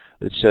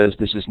 that says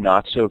this is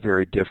not so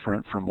very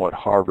different from what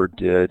Harvard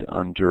did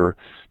under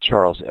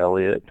Charles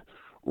Eliot,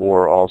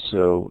 or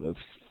also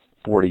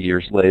 40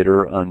 years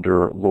later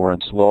under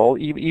Lawrence Lowell,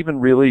 even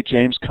really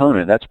James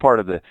Conant. That's part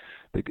of the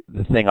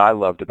thing I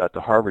loved about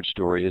the Harvard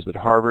story, is that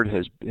Harvard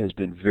has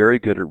been very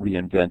good at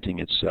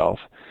reinventing itself,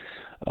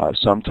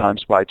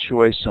 sometimes by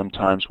choice,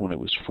 sometimes when it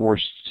was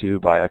forced to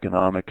by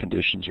economic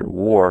conditions or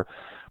war.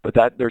 But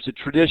that there's a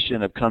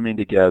tradition of coming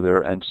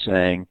together and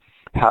saying,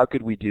 how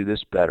could we do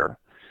this better?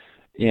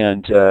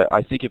 And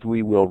I think if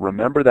we will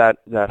remember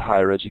that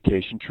higher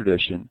education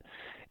tradition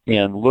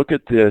and look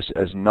at this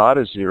as not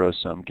a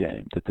zero-sum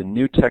game, that the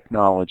new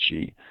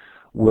technology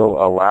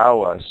will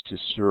allow us to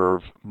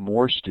serve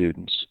more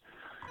students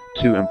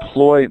to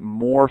employ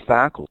more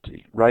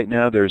faculty. Right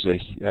now there's a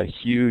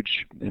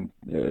huge an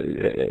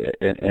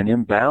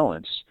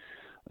imbalance.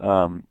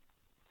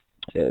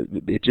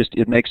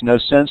 It makes no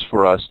sense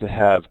for us to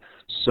have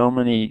so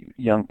many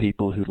young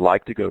people who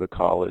like to go to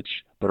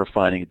college but are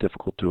finding it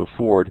difficult to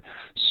afford,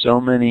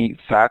 so many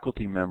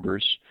faculty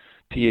members,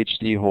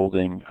 PhD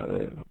holding,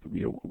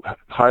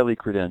 highly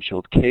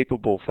credentialed,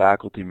 capable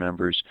faculty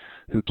members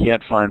who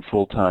can't find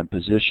full-time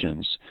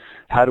positions.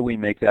 How do we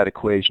make that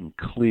equation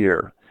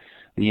clear?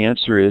 The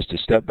answer is to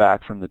step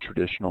back from the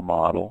traditional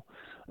model,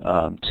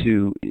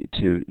 to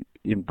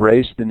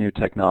embrace the new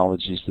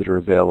technologies that are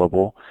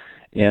available,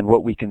 and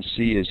what we can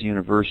see is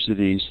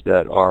universities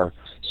that are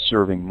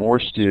serving more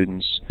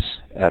students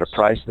at a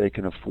price they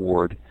can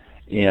afford,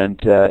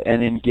 and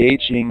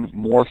engaging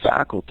more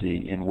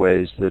faculty in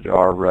ways that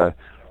are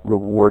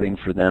rewarding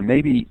for them,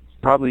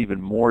 probably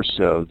even more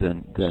so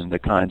than the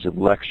kinds of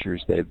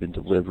lectures they've been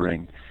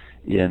delivering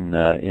in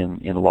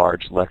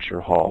large lecture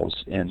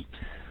halls. And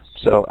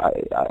so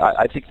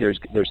I think there's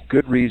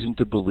good reason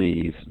to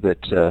believe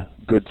that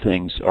good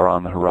things are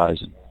on the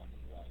horizon.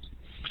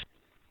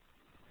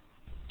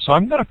 So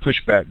I'm going to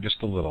push back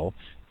just a little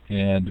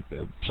and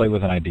play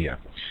with an idea.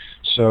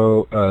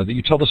 So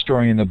you tell the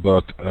story in the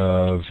book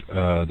of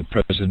the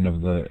president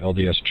of the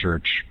LDS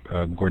Church,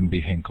 Gordon B.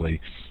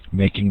 Hinckley,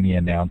 making the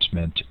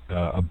announcement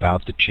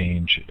about the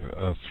change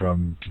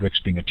from Ricks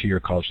being a 2-year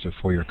college to a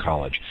 4-year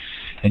college.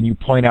 And you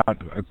point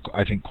out,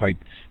 I think quite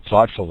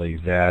thoughtfully,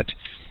 that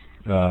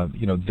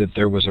that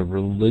there was a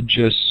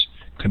religious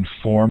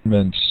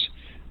conformance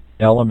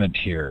element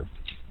here,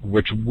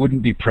 which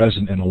wouldn't be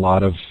present in a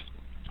lot of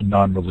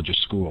non-religious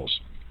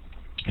schools.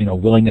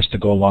 Willingness to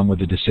go along with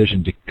the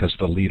decision because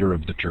the leader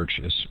of the church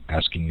is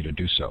asking you to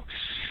do so.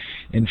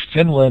 In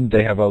Finland,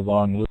 they have a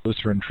long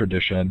Lutheran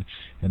tradition,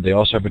 and they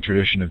also have a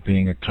tradition of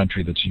being a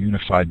country that's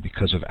unified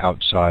because of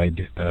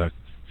outside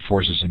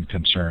forces and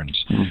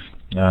concerns.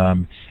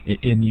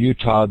 In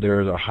Utah,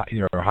 there's a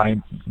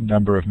high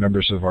number of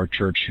members of our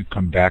church who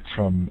come back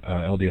from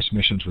LDS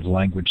missions with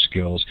language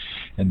skills,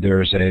 and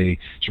there's a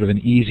sort of an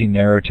easy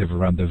narrative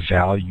around the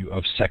value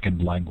of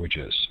second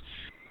languages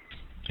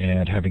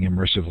and having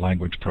immersive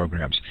language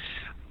programs.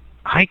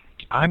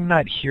 I'm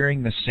not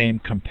hearing the same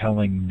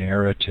compelling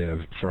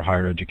narrative for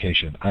higher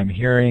education. I'm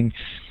hearing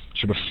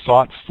sort of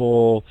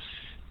thoughtful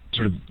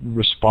sort of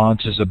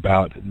responses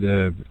about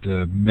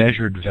the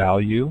measured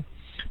value,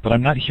 but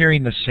I'm not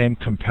hearing the same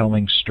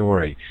compelling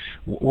story.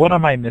 What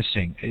am I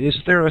missing? Is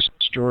there a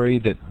story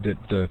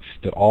that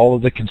all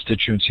of the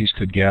constituencies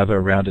could gather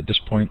around at this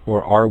point,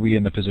 or are we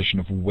in the position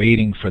of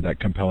waiting for that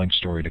compelling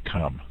story to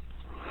come?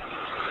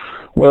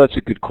 Well, that's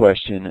a good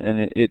question,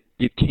 and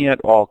it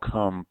can't all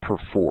come per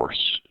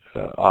force.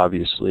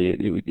 Obviously,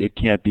 it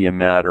can't be a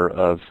matter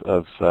of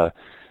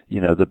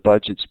the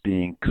budget's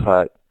being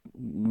cut.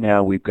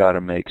 Now we've got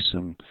to make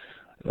some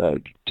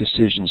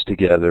decisions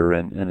together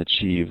and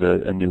achieve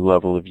a new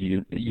level of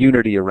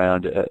unity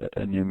around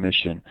a new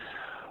mission.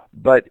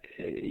 But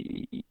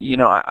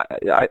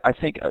I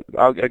think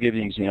I'll give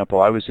you an example.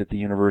 I was at the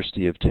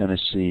University of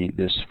Tennessee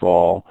this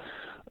fall.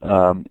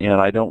 And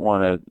I don't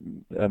want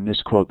to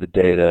misquote the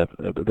data,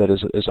 but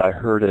as I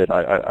heard it,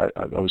 I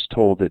was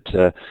told that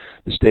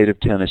the state of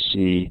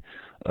Tennessee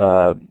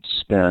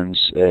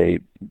spends a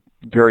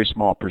very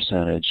small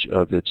percentage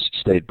of its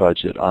state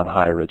budget on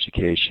higher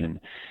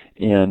education,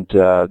 and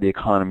the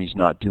economy's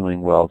not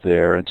doing well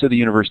there. And so the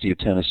University of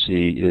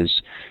Tennessee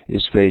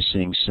is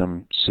facing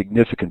some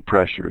significant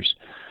pressures.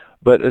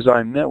 But as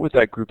I met with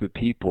that group of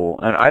people,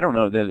 and I don't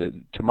know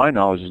that, to my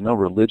knowledge, there's no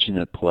religion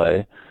at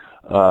play.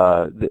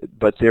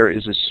 But there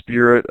is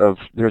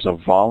there's a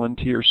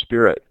volunteer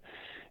spirit,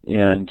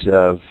 and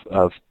of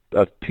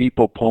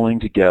people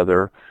pulling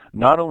together,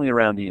 not only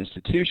around the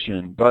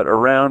institution, but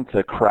around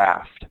the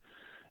craft.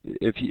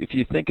 If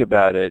you think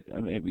about it, I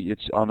mean,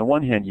 it's on the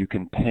one hand, you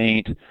can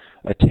paint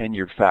a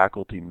tenured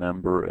faculty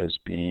member as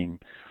being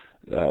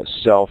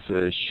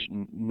selfish,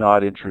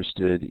 not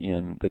interested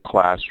in the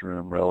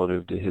classroom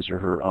relative to his or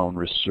her own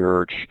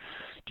research,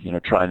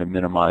 trying to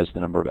minimize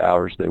the number of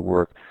hours they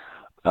work.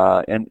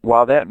 And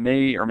while that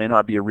may or may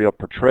not be a real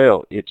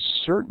portrayal, it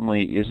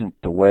certainly isn't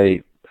the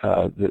way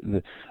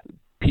the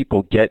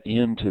people get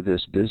into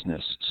this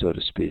business, so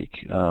to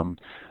speak.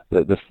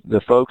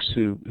 The folks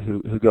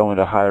who go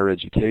into higher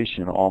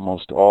education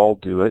almost all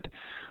do it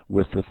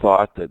with the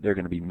thought that they're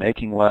going to be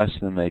making less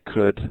than they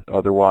could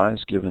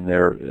otherwise, given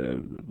their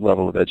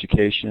level of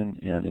education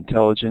and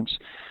intelligence.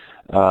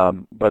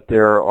 But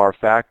there are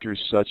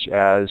factors such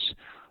as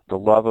the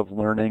love of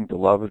learning, the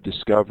love of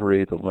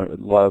discovery, the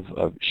love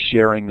of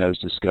sharing those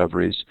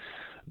discoveries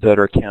that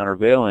are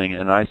countervailing,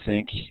 and I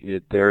think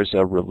there's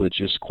a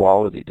religious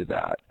quality to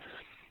that.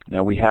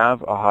 Now, we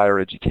have a higher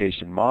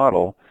education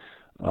model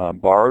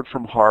borrowed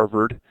from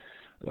Harvard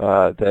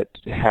that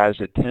has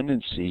a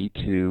tendency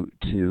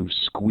to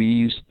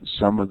squeeze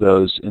some of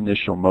those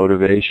initial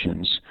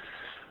motivations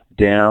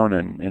down,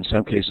 and in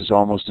some cases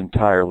almost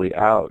entirely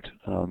out.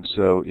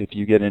 So if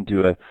you get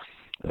into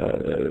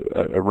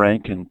a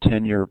rank and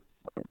tenure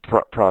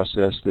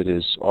process that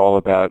is all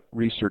about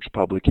research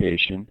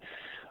publication,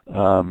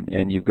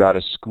 and you've got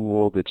a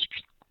school that's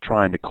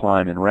trying to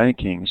climb in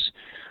rankings,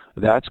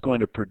 that's going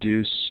to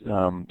produce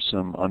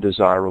some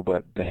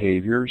undesirable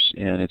behaviors,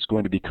 and it's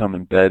going to become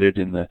embedded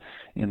in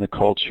the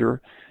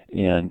culture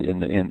and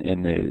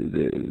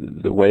in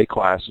the way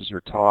classes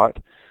are taught.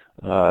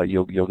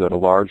 You'll go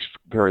to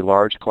very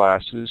large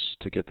classes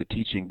to get the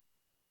teaching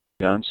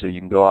done, so you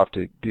can go off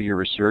to do your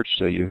research,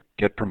 so you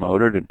get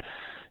promoted and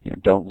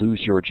don't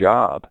lose your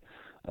job.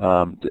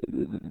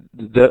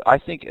 I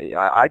think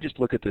I just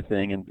look at the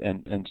thing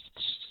and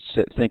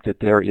think that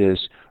there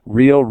is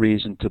real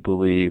reason to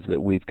believe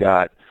that we've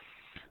got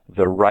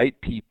the right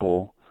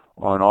people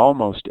on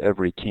almost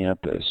every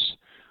campus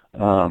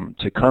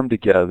to come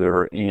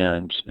together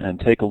and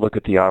take a look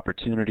at the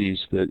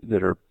opportunities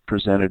that are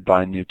presented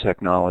by new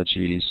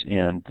technologies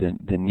and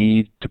the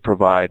need to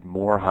provide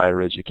more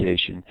higher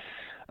education.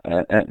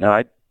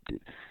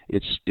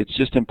 It's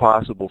just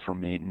impossible for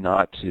me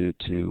not to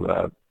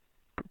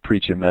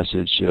preach a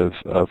message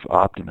of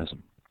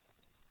optimism.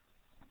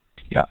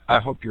 Yeah, I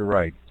hope you're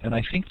right. And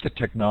I think the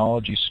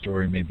technology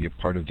story may be a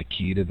part of the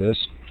key to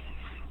this.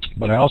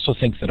 But I also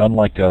think that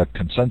unlike a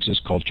consensus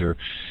culture,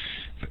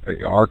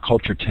 our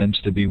culture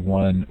tends to be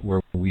one where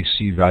we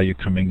see value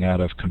coming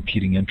out of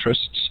competing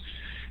interests.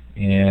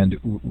 And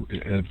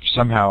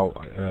somehow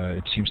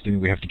it seems to me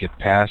we have to get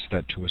past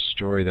that to a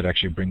story that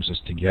actually brings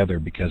us together,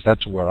 because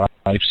that's where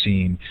I've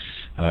seen,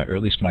 or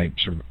at least my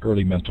sort of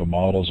early mental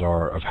models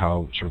are, of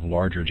how sort of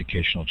larger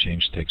educational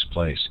change takes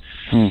place.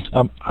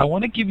 I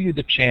want to give you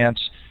the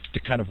chance to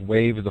kind of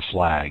wave the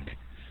flag.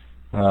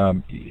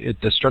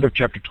 At the start of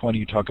Chapter 20,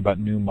 you talk about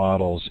new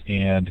models,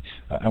 and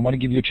I want to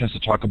give you a chance to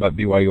talk about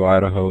BYU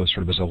Idaho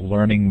sort of as a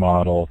learning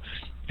model.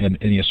 And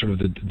sort of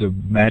the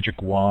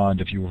magic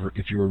wand, if you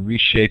were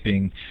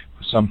reshaping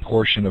some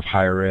portion of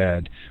higher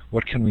ed,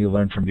 what can we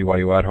learn from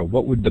BYU Idaho?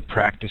 What would the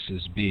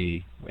practices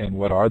be, and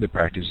what are the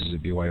practices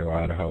at BYU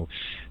Idaho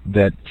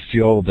that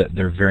feel that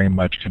they're very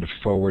much kind of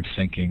forward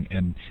thinking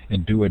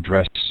and do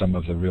address some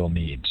of the real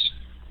needs?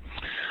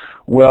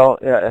 Well,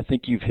 I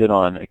think you've hit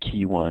on a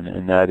key one,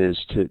 and that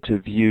is to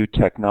view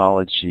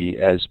technology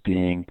as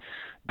being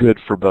good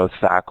for both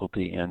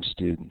faculty and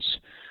students.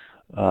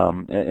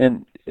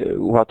 And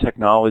while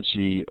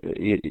technology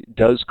it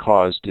does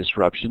cause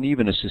disruption,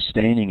 even a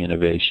sustaining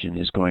innovation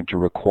is going to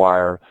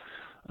require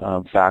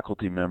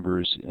faculty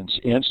members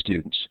and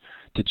students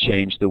to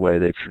change the way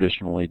they've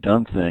traditionally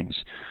done things.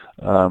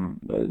 I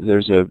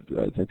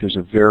think there's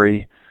a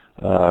very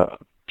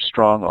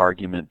strong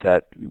argument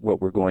that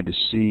what we're going to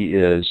see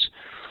is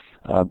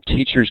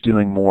teachers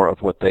doing more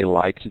of what they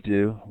like to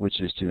do, which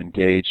is to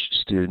engage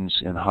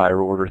students in higher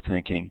order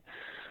thinking.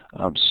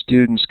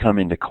 Students come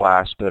into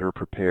class better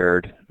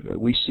prepared.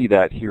 We see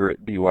that here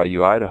at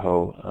BYU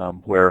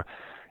Idaho, where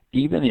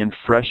even in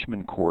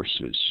freshman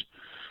courses,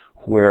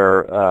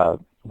 where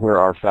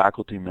our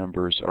faculty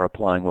members are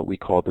applying what we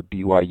call the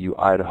BYU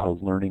Idaho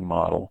learning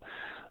model.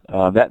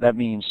 That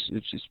means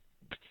it's just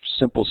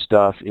simple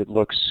stuff. It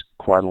looks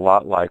quite a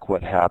lot like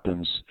what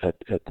happens at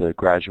the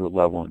graduate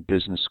level in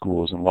business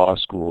schools and law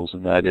schools,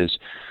 and that is,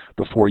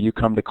 before you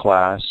come to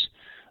class,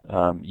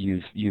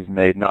 you've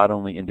made not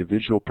only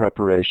individual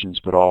preparations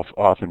but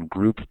often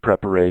group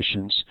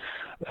preparations.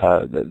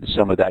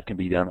 Some of that can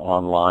be done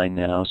online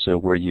now, so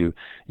where you've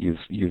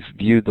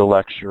viewed the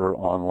lecture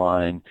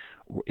online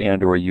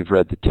and or you've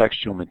read the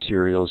textual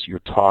materials, you're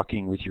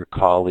talking with your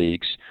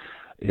colleagues.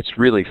 It's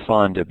really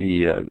fun to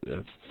be a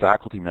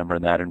faculty member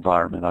in that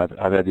environment.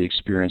 I've had the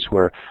experience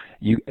where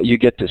you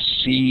get to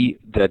see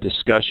the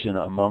discussion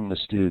among the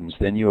students.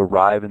 Then you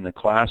arrive in the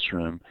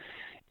classroom,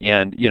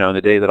 and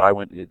the days that I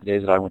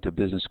went to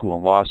business school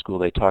and law school,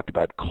 they talked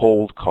about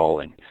cold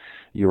calling.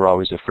 You were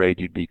always afraid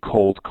you'd be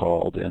cold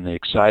called, and the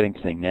exciting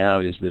thing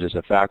now is that as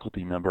a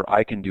faculty member,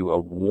 I can do a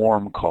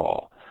warm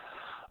call.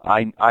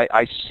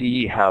 I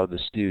see how the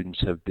students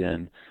have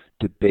been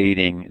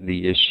debating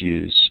the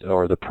issues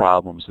or the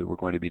problems that we're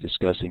going to be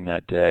discussing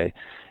that day,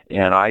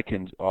 and I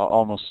can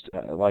almost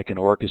like an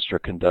orchestra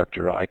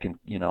conductor, I can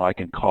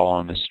call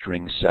on the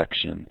string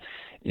section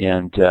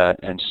and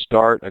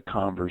start a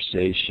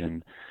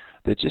conversation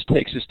that just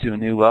takes us to a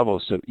new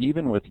level. So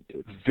even with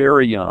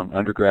very young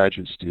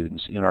undergraduate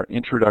students in our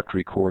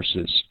introductory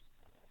courses,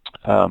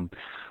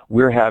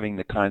 we're having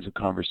the kinds of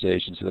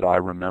conversations that I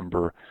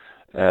remember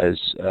as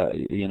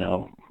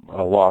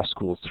a law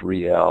school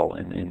 3L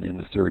in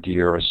the third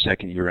year or a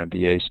second year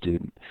MBA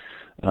student.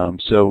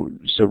 So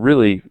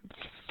really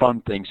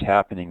fun things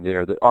happening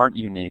there that aren't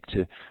unique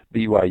to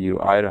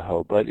BYU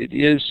Idaho, but it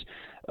is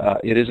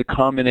a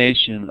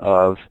combination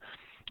of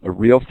a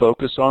real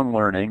focus on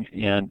learning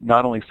and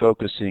not only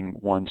focusing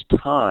one's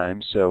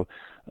time. So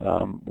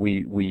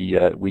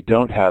we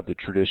don't have the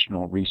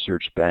traditional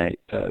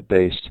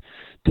research-based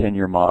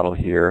tenure model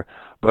here,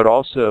 but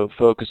also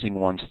focusing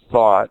one's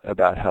thought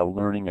about how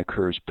learning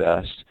occurs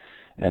best,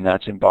 and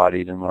that's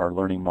embodied in our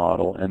learning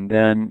model, and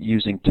then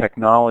using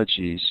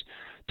technologies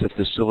to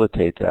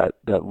facilitate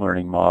that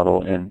learning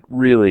model, and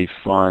really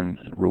fun,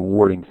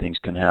 rewarding things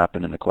can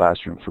happen in the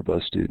classroom for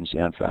both students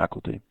and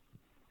faculty.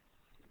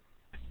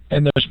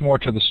 And there's more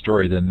to the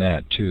story than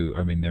that, too.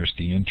 I mean, there's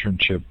the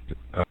internship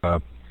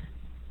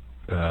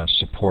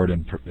support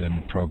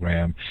and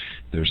program.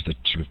 There's the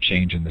sort of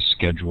change in the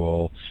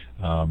schedule.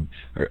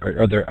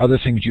 Are there other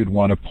things you'd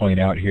want to point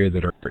out here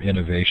that are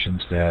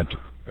innovations that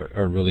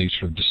are really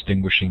sort of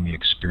distinguishing the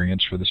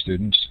experience for the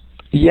students?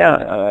 Yeah,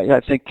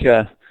 I think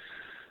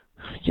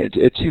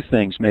two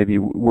things maybe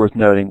worth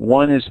noting.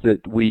 One is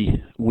that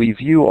we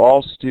view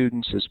all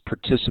students as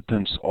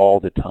participants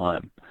all the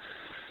time.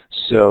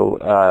 So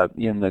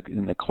in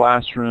the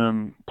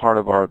classroom,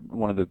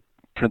 one of the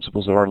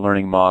principles of our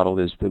learning model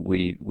is that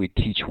we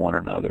teach one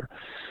another.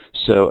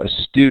 So a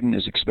student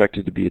is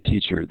expected to be a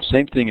teacher. The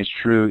same thing is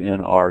true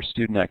in our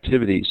student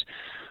activities.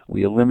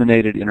 We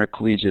eliminated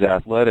intercollegiate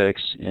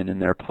athletics, and in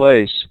their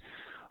place,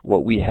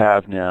 what we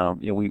have now,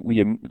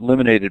 we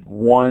eliminated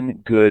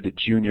one good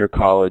junior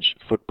college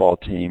football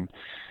team,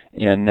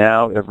 and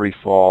now every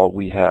fall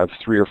we have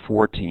 3 or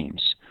 4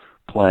 teams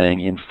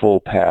playing in full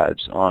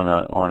pads on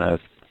a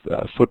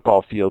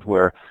football field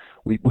where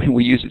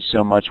we use it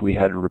so much we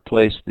had to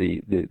replace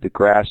the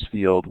grass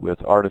field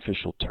with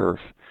artificial turf.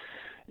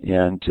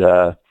 And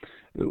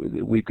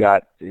we've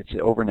got, it's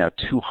over now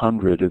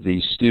 200 of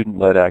these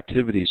student-led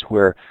activities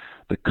where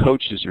the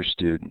coaches are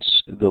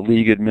students, the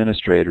league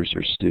administrators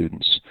are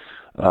students.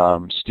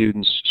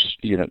 Students,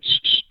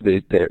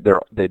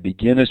 they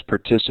begin as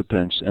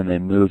participants and they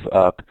move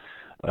up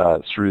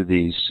through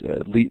these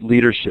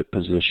leadership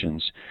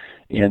positions.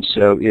 And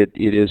so it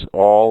is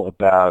all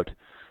about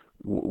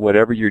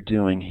whatever you're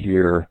doing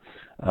here,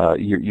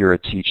 you're a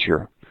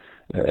teacher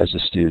as a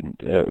student.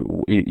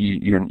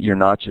 You're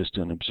not just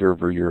an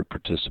observer, you're a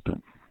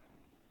participant.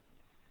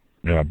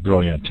 Yeah,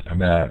 brilliant. I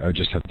mean, I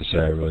just have to say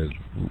I really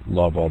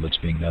love all that's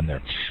being done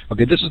there.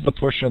 Okay, this is the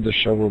portion of the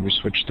show where we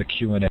switch to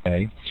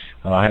Q&A.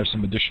 I have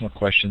some additional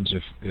questions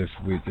if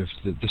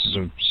this is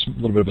a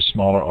little bit of a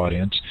smaller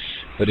audience,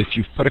 but if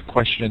you've put a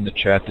question in the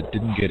chat that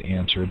didn't get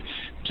answered,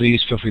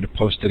 please feel free to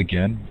post it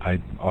again.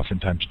 I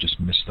oftentimes just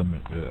miss them,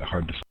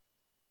 hard to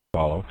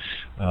follow.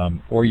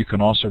 Or you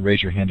can also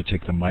raise your hand to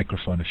take the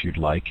microphone if you'd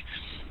like.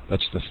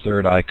 That's the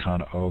third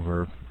icon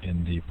over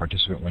in the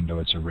participant window.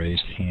 It's a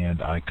raised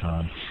hand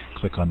icon.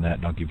 Click on that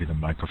and I'll give you the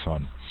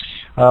microphone.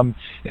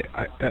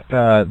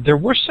 There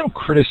were some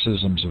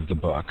criticisms of the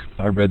book.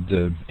 I read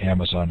the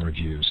Amazon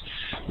reviews.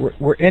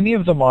 Were any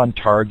of them on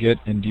target,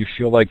 and do you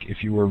feel like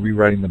if you were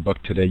rewriting the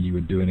book today you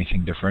would do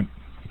anything different?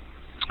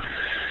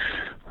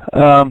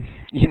 I'm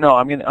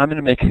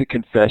gonna make a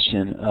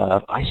confession.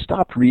 I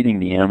stopped reading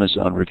the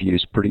Amazon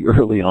reviews pretty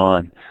early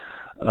on.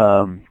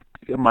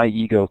 My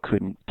ego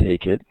couldn't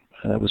take it.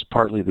 That was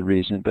partly the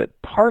reason, but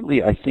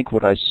partly I think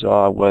what I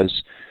saw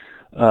was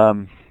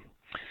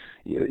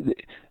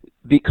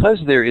because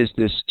there is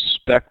this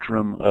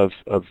spectrum of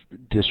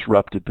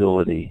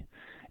disruptability,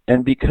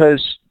 and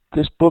because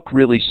this book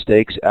really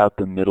stakes out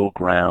the middle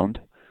ground,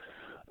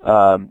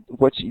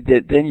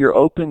 then you're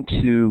open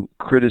to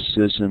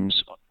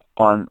criticisms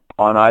on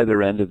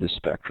either end of the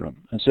spectrum.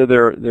 And so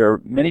there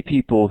are many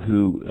people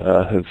who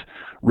have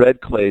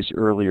read Clay's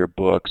earlier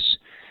books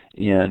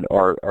and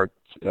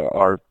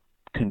are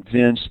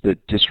convinced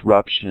that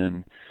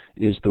disruption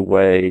is the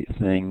way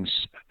things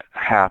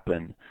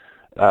happen,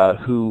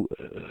 who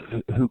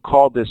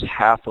called this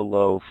half a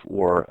loaf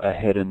or a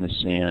head in the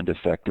sand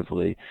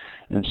effectively,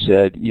 and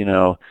said,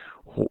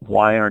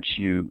 why aren't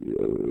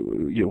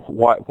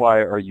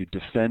why are you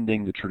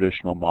defending the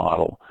traditional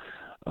model,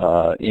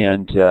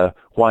 and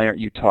why aren't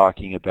you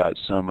talking about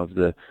some of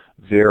the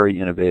very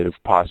innovative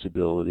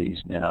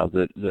possibilities now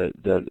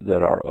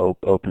that are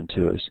open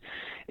to us?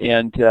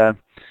 And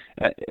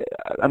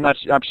I'm not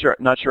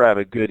sure I have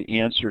a good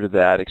answer to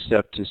that,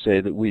 except to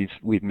say that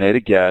we've made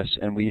a guess,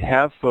 and we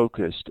have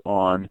focused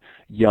on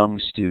young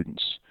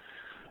students.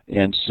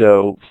 And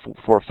so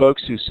for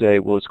folks who say,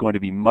 well, it's going to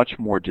be much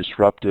more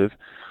disruptive,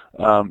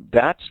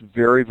 that's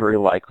very, very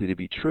likely to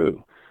be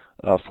true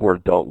for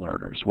adult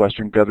learners.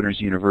 Western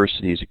Governors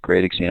University is a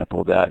great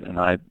example of that, and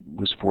I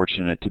was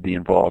fortunate to be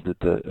involved at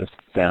the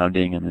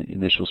founding and the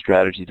initial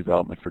strategy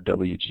development for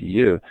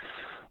WGU.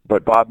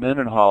 But Bob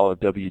Mendenhall of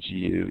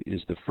WGU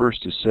is the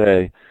first to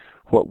say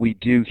what we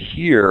do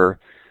here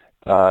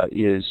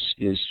is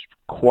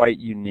quite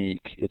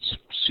unique. It's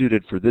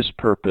suited for this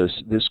purpose,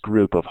 this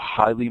group of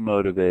highly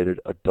motivated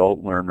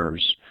adult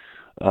learners.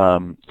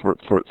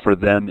 For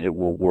them, it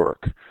will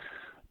work.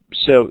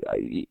 So,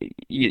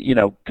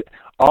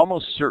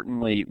 almost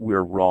certainly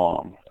we're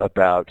wrong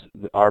about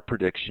our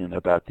prediction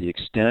about the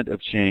extent of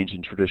change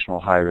in traditional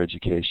higher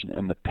education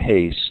and the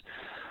pace,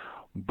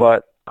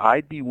 but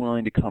I'd be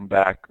willing to come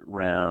back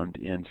around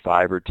in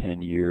 5 or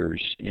 10 years,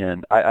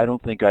 and I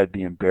don't think I'd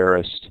be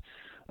embarrassed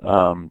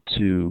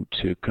to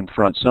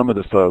confront some of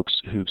the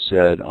folks who've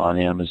said on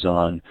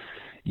Amazon,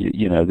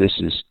 this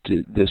is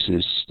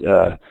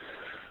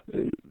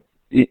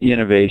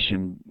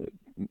innovation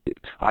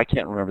I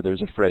can't remember.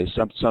 There's a phrase,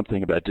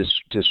 something about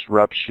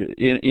disruption,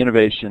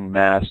 innovation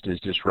masked as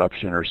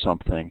disruption or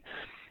something.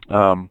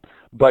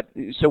 But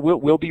so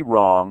we'll be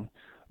wrong,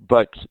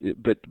 but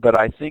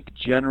I think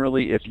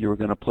generally, if you were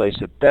going to place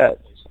a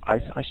bet,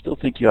 I still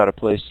think you ought to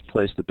place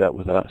the bet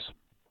with us.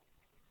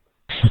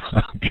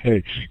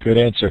 Okay, good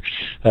answer.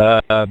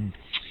 Lisa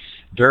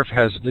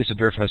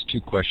Durf has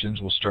two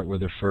questions. We'll start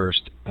with her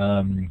first.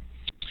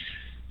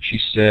 She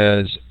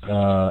says,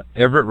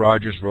 Everett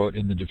Rogers wrote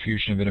in The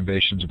Diffusion of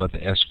Innovations about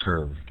the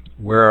S-curve.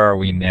 Where are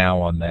we now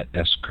on that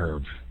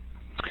S-curve?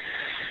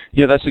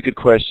 Yeah, that's a good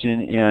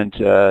question. And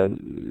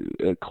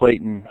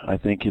Clayton, I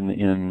think in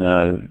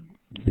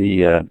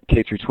the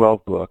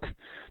K-12 book,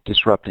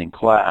 Disrupting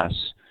Class,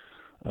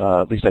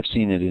 at least I've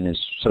seen it in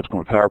his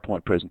subsequent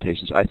PowerPoint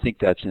presentations. I think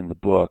that's in the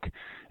book.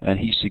 And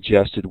he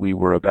suggested we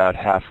were about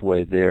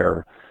halfway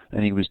there.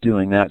 And he was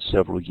doing that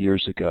several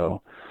years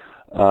ago.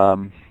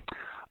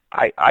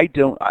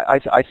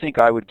 I think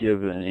I would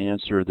give an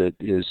answer that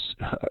is,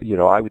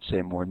 I would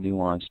say more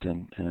nuanced,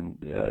 and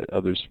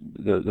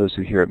those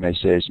who hear it may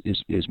say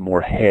is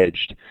more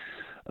hedged.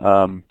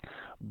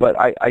 But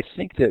I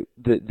think that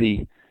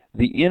the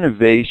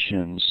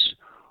innovations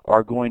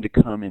are going to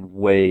come in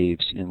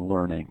waves in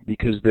learning,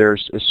 because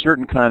there's a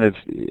certain kind of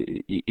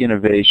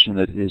innovation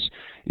that is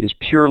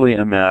purely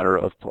a matter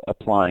of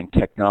applying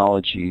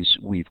technologies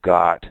we've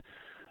got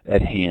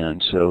at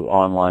hand. So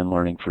online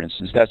learning, for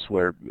instance, that's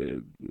where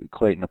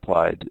Clayton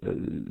applied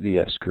the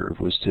S-curve,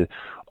 was to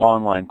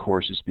online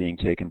courses being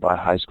taken by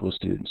high school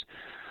students.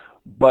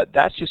 But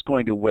that's just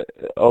going to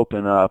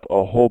open up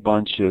a whole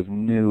bunch of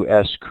new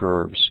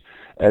S-curves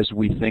as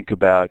we think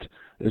about,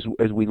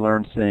 as we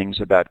learn things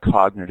about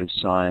cognitive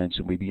science,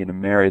 and we begin to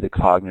marry the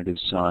cognitive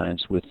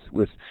science with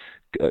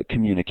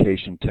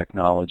communication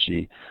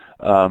technology.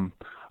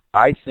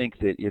 I think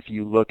that if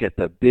you look at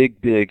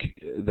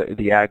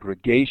the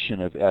aggregation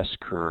of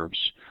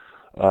S-curves,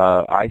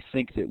 I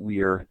think that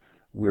we're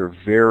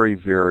very,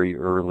 very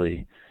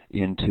early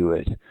into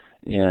it.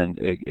 And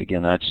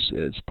again,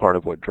 it's part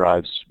of what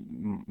drives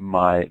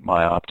my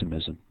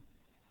optimism.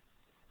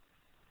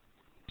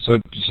 So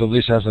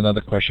Lisa has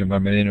another question, but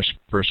I'm going to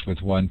intersperse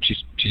with one.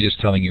 She's just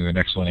telling you an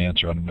excellent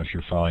answer. I don't know if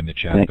you're following the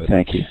chat, but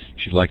thank you.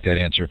 She'd like that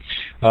answer.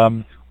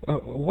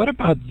 What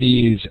about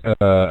these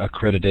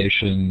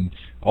alternate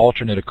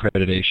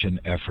accreditation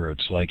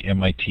efforts like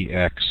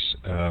MITx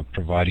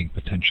providing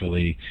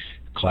potentially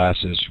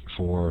classes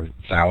for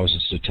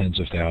thousands to tens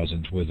of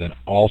thousands with an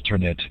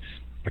alternate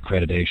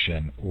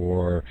accreditation,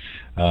 or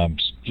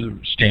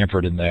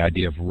Stanford and the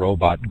idea of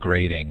robot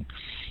grading?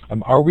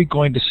 Are we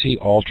going to see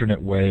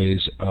alternate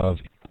ways of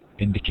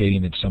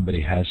indicating that somebody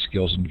has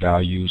skills and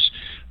values?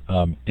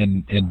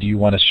 And do you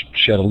want to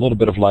shed a little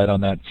bit of light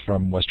on that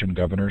from Western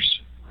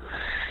governors?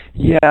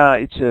 Yeah,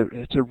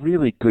 it's a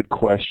really good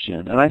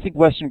question, and I think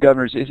Western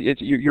governors.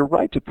 You're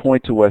right to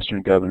point to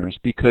Western governors,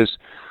 because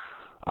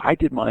I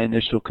did my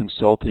initial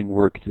consulting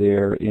work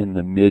there in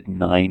the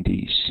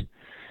mid-'90s,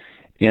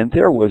 and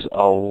there was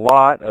a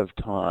lot of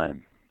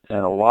time and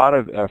a lot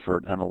of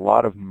effort and a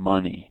lot of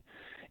money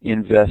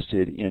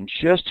invested in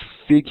just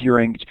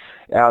figuring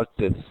out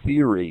the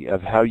theory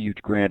of how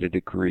you'd grant a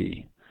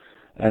degree.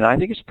 And I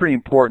think it's pretty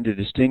important to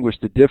distinguish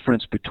the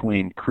difference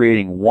between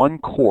creating one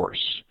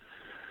course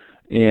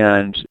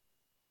and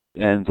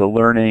the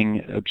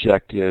learning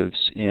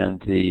objectives and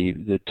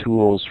the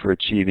tools for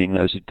achieving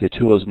those, the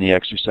tools and the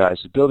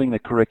exercises, building the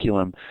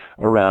curriculum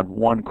around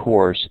one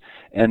course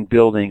and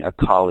building a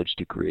college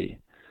degree.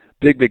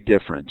 Big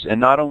difference. And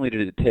not only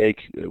did it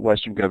take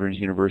Western Governors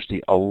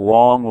University a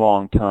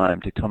long time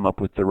to come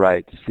up with the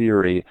right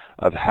theory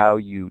of how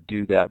you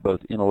do that, both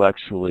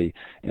intellectually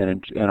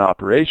and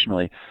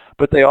operationally,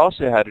 but they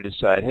also had to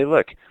decide, hey,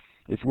 look,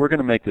 if we're going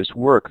to make this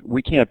work,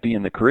 we can't be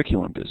in the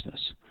curriculum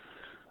business.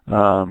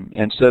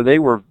 And so they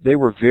were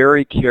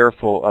very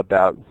careful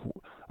about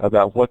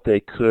what they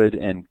could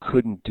and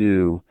couldn't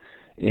do,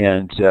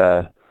 and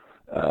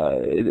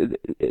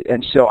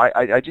so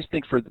I just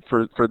think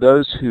for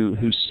those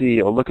who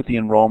see, look at the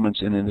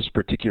enrollments in this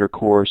particular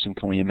course, and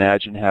can we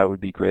imagine how it would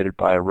be graded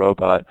by a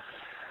robot,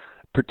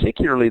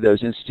 particularly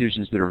those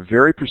institutions that are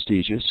very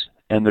prestigious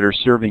and that are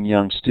serving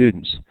young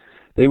students,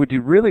 they would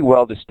do really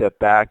well to step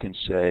back and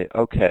say,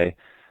 okay,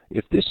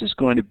 if this is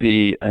going to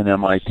be an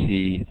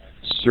MIT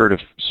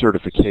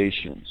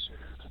certification,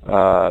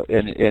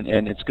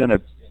 and it's going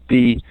to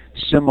be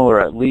similar,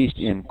 at least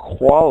in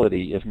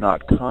quality, if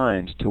not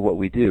kind, to what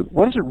we do,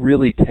 what does it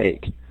really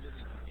take?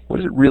 What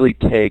does it really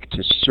take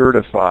to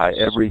certify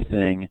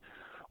everything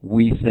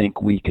we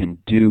think we can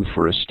do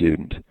for a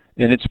student?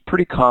 And it's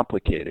pretty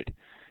complicated.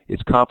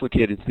 It's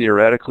complicated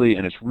theoretically,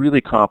 and it's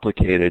really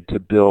complicated to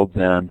build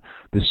then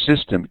the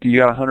system. You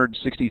got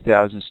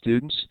 160,000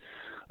 students.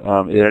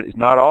 It's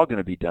not all going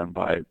to be done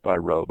by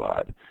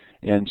robot.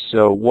 And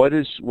so what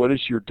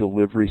does your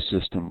delivery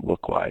system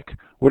look like?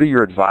 What do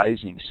your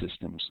advising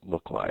systems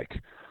look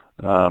like?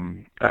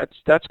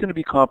 That's going to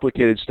be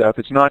complicated stuff.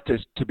 It's not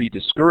to be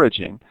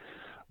discouraging,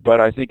 but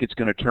I think it's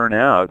going to turn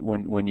out,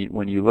 when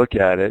you look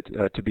at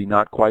it, to be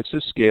not quite so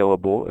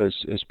scalable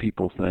as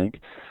people think,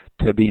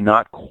 to be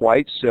not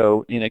quite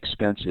so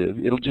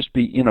inexpensive. It'll just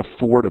be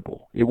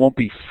inaffordable. It won't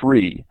be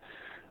free.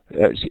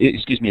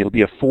 It'll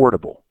be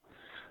affordable.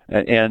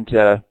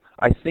 And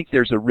I think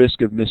there's a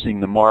risk of missing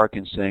the mark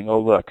and saying, oh,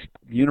 look,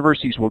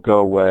 universities will go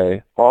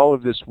away. All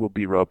of this will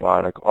be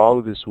robotic. All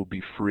of this will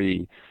be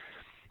free.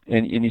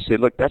 And you say,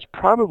 look, that's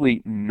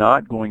probably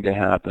not going to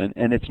happen,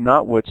 and it's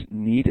not what's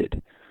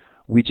needed.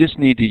 We just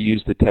need to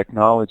use the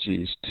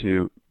technologies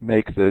to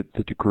make the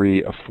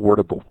degree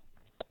affordable,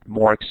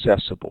 more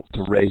accessible,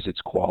 to raise its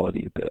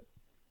quality a bit.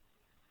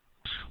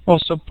 Well,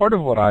 so part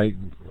of what I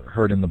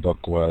heard in the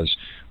book was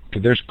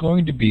there's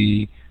going to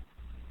be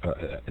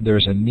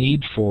there's a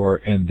need for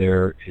and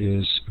there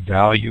is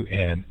value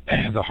in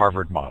the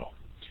Harvard model.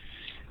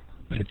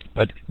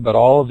 But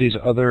all of these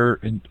other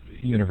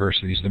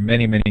universities, the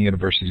many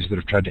universities that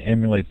have tried to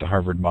emulate the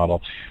Harvard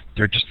model,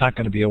 they're just not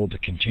going to be able to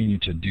continue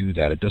to do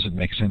that. It doesn't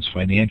make sense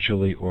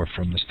financially or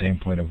from the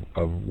standpoint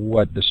of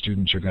what the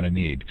students are going to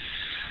need.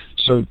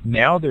 So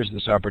now there's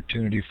this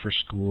opportunity for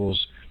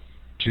schools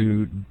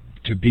to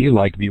be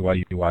like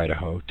BYU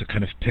Idaho, to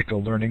kind of pick a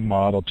learning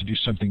model, to do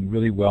something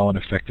really well and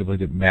effectively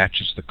that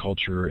matches the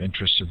culture or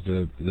interests of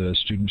the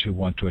students who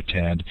want to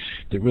attend,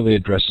 that really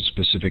addresses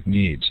specific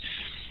needs.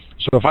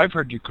 So if I've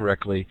heard you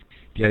correctly,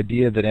 the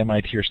idea that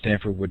MIT or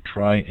Stanford would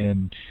try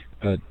and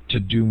to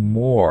do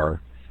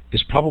more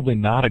is probably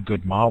not a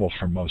good model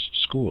for most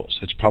schools.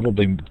 It's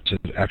probably to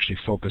actually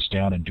focus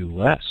down and do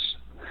less.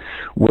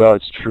 Well,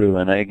 it's true,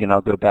 and again,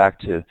 I'll go back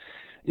to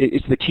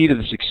it's the key to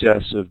the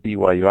success of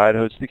BYU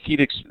Idaho. It's the key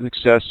to the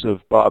success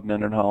of Bob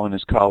Mendenhall and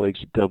his colleagues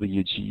at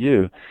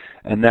WGU,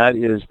 and that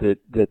is that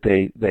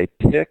they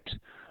picked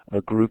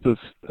a group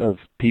of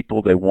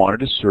people they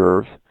wanted to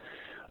serve,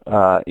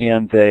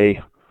 and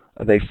they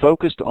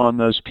focused on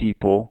those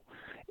people,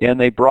 and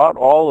they brought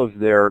all of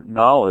their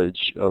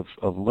knowledge of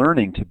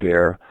learning to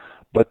bear,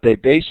 but they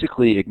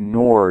basically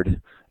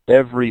ignored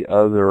every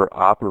other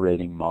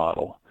operating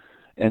model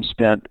and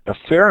spent a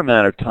fair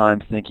amount of time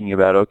thinking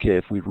about, okay,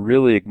 if we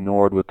really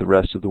ignored what the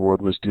rest of the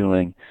world was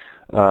doing,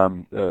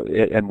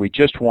 and we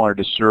just wanted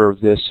to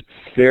serve this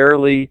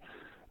fairly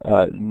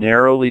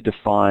narrowly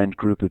defined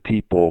group of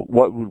people,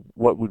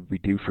 what would we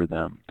do for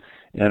them?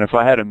 And if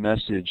I had a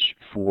message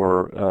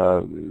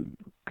for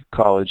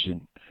college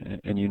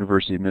and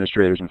university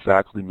administrators and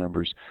faculty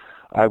members,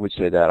 I would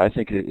say that. I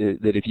think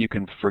that if you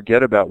can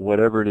forget about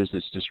whatever it is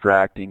that's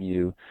distracting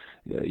you,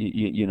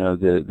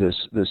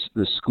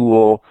 the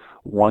school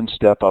one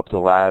step up the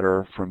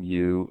ladder from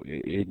you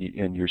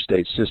in your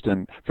state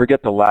system,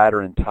 forget the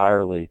ladder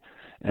entirely,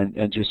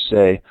 and just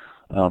say,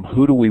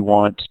 who do we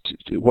want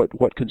to,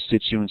 what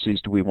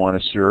constituencies do we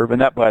want to serve?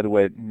 And that, by the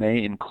way,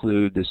 may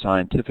include the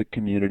scientific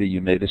community.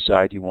 You may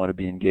decide you want to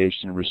be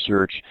engaged in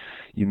research.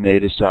 You may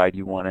decide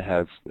you want to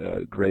have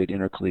great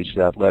intercollegiate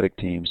athletic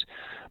teams.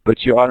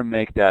 But you ought to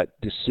make that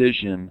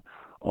decision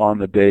on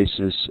the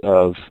basis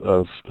of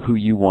who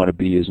you want to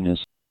be as an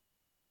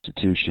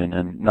institution,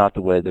 and not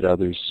the way that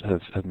others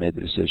have made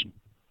the decision.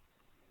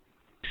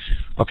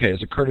 Okay,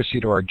 as a courtesy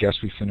to our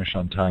guests, we finish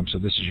on time, so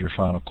this is your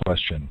final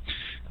question.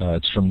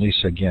 It's from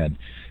Lisa again.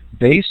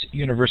 Base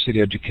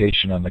university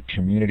education on the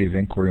community of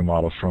inquiry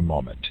model for a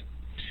moment.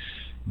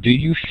 Do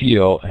you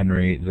feel,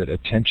 Henry, that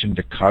attention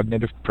to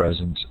cognitive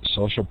presence,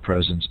 social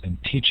presence, and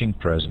teaching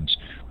presence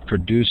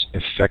produce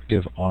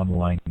effective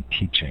online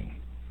teaching?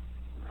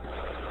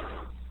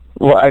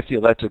 Well, I feel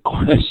that's a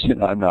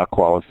question I'm not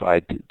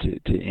qualified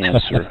to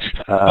answer.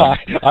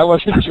 I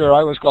wasn't sure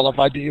I was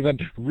qualified to even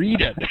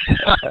read it.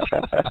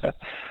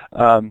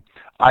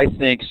 I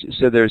think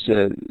so. There's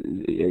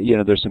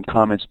there's some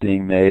comments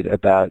being made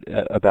about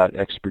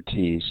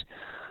expertise.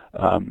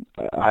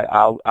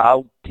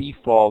 I'll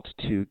default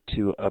to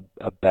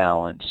a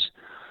balance.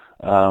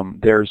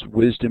 There's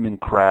wisdom in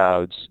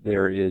crowds.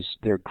 There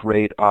are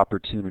great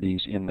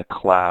opportunities in the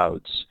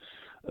clouds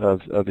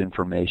of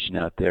information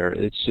out there.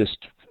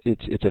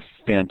 It's a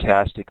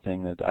fantastic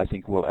thing that I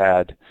think will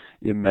add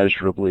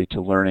immeasurably to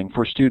learning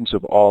for students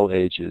of all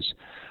ages.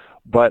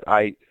 But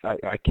I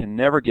can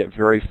never get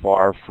very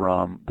far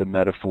from the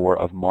metaphor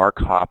of Mark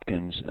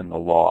Hopkins and the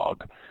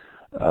log,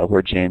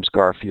 where James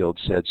Garfield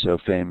said so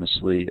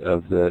famously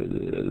of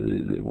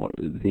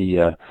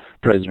the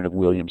president of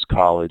Williams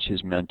College,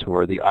 his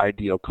mentor, the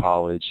ideal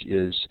college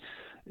is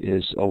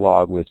a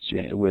log with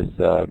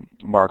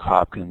Mark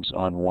Hopkins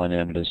on one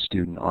end and a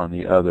student on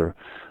the other.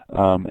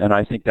 And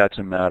I think that's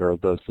a matter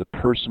of both the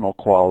personal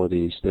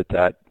qualities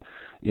that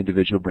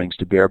individual brings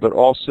to bear, but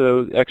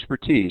also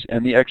expertise.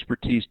 And the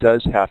expertise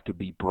does have to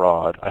be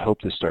broad. I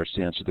hope this starts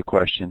to answer the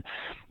question.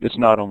 It's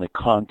not only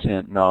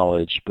content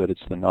knowledge, but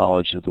it's the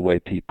knowledge of the way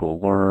people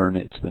learn.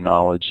 It's the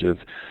knowledge of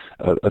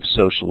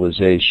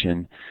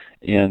socialization.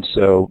 And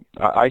so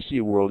I see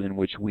a world in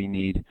which we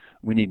need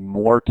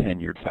more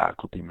tenured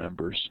faculty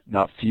members,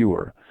 not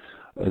fewer.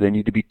 They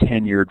need to be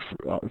tenured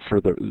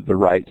for the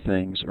right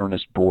things.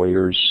 Ernest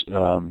Boyer's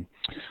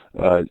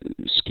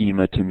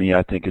schema, to me,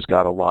 I think has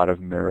got a lot of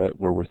merit,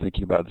 where we're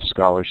thinking about the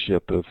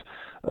scholarship of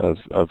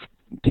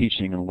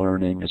teaching and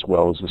learning, as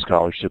well as the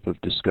scholarship of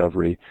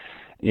discovery.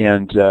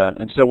 And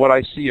so what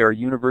I see are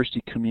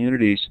university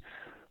communities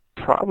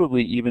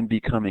probably even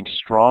becoming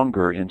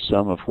stronger in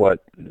some of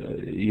what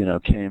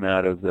came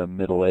out of the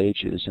Middle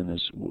Ages and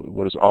is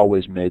what has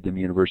always made them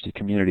university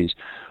communities,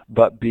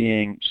 but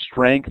being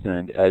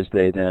strengthened as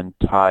they then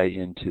tie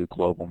into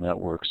global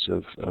networks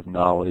of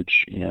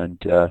knowledge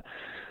and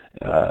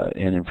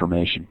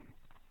information.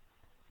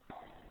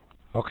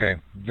 Okay,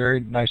 very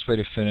nice way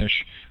to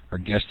finish. Our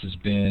guest has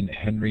been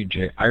Henry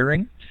J.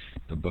 Eyring.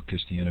 The book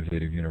is The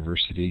Innovative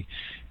University.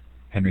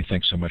 Henry,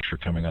 thanks so much for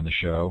coming on the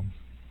show.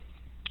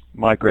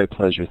 My great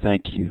pleasure.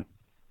 Thank you.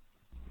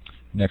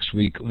 Next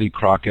week, Lee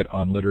Crockett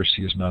on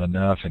Literacy is Not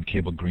Enough and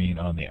Cable Green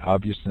on the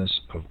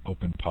Obviousness of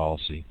Open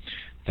Policy.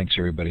 Thanks,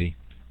 everybody.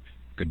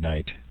 Good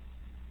night.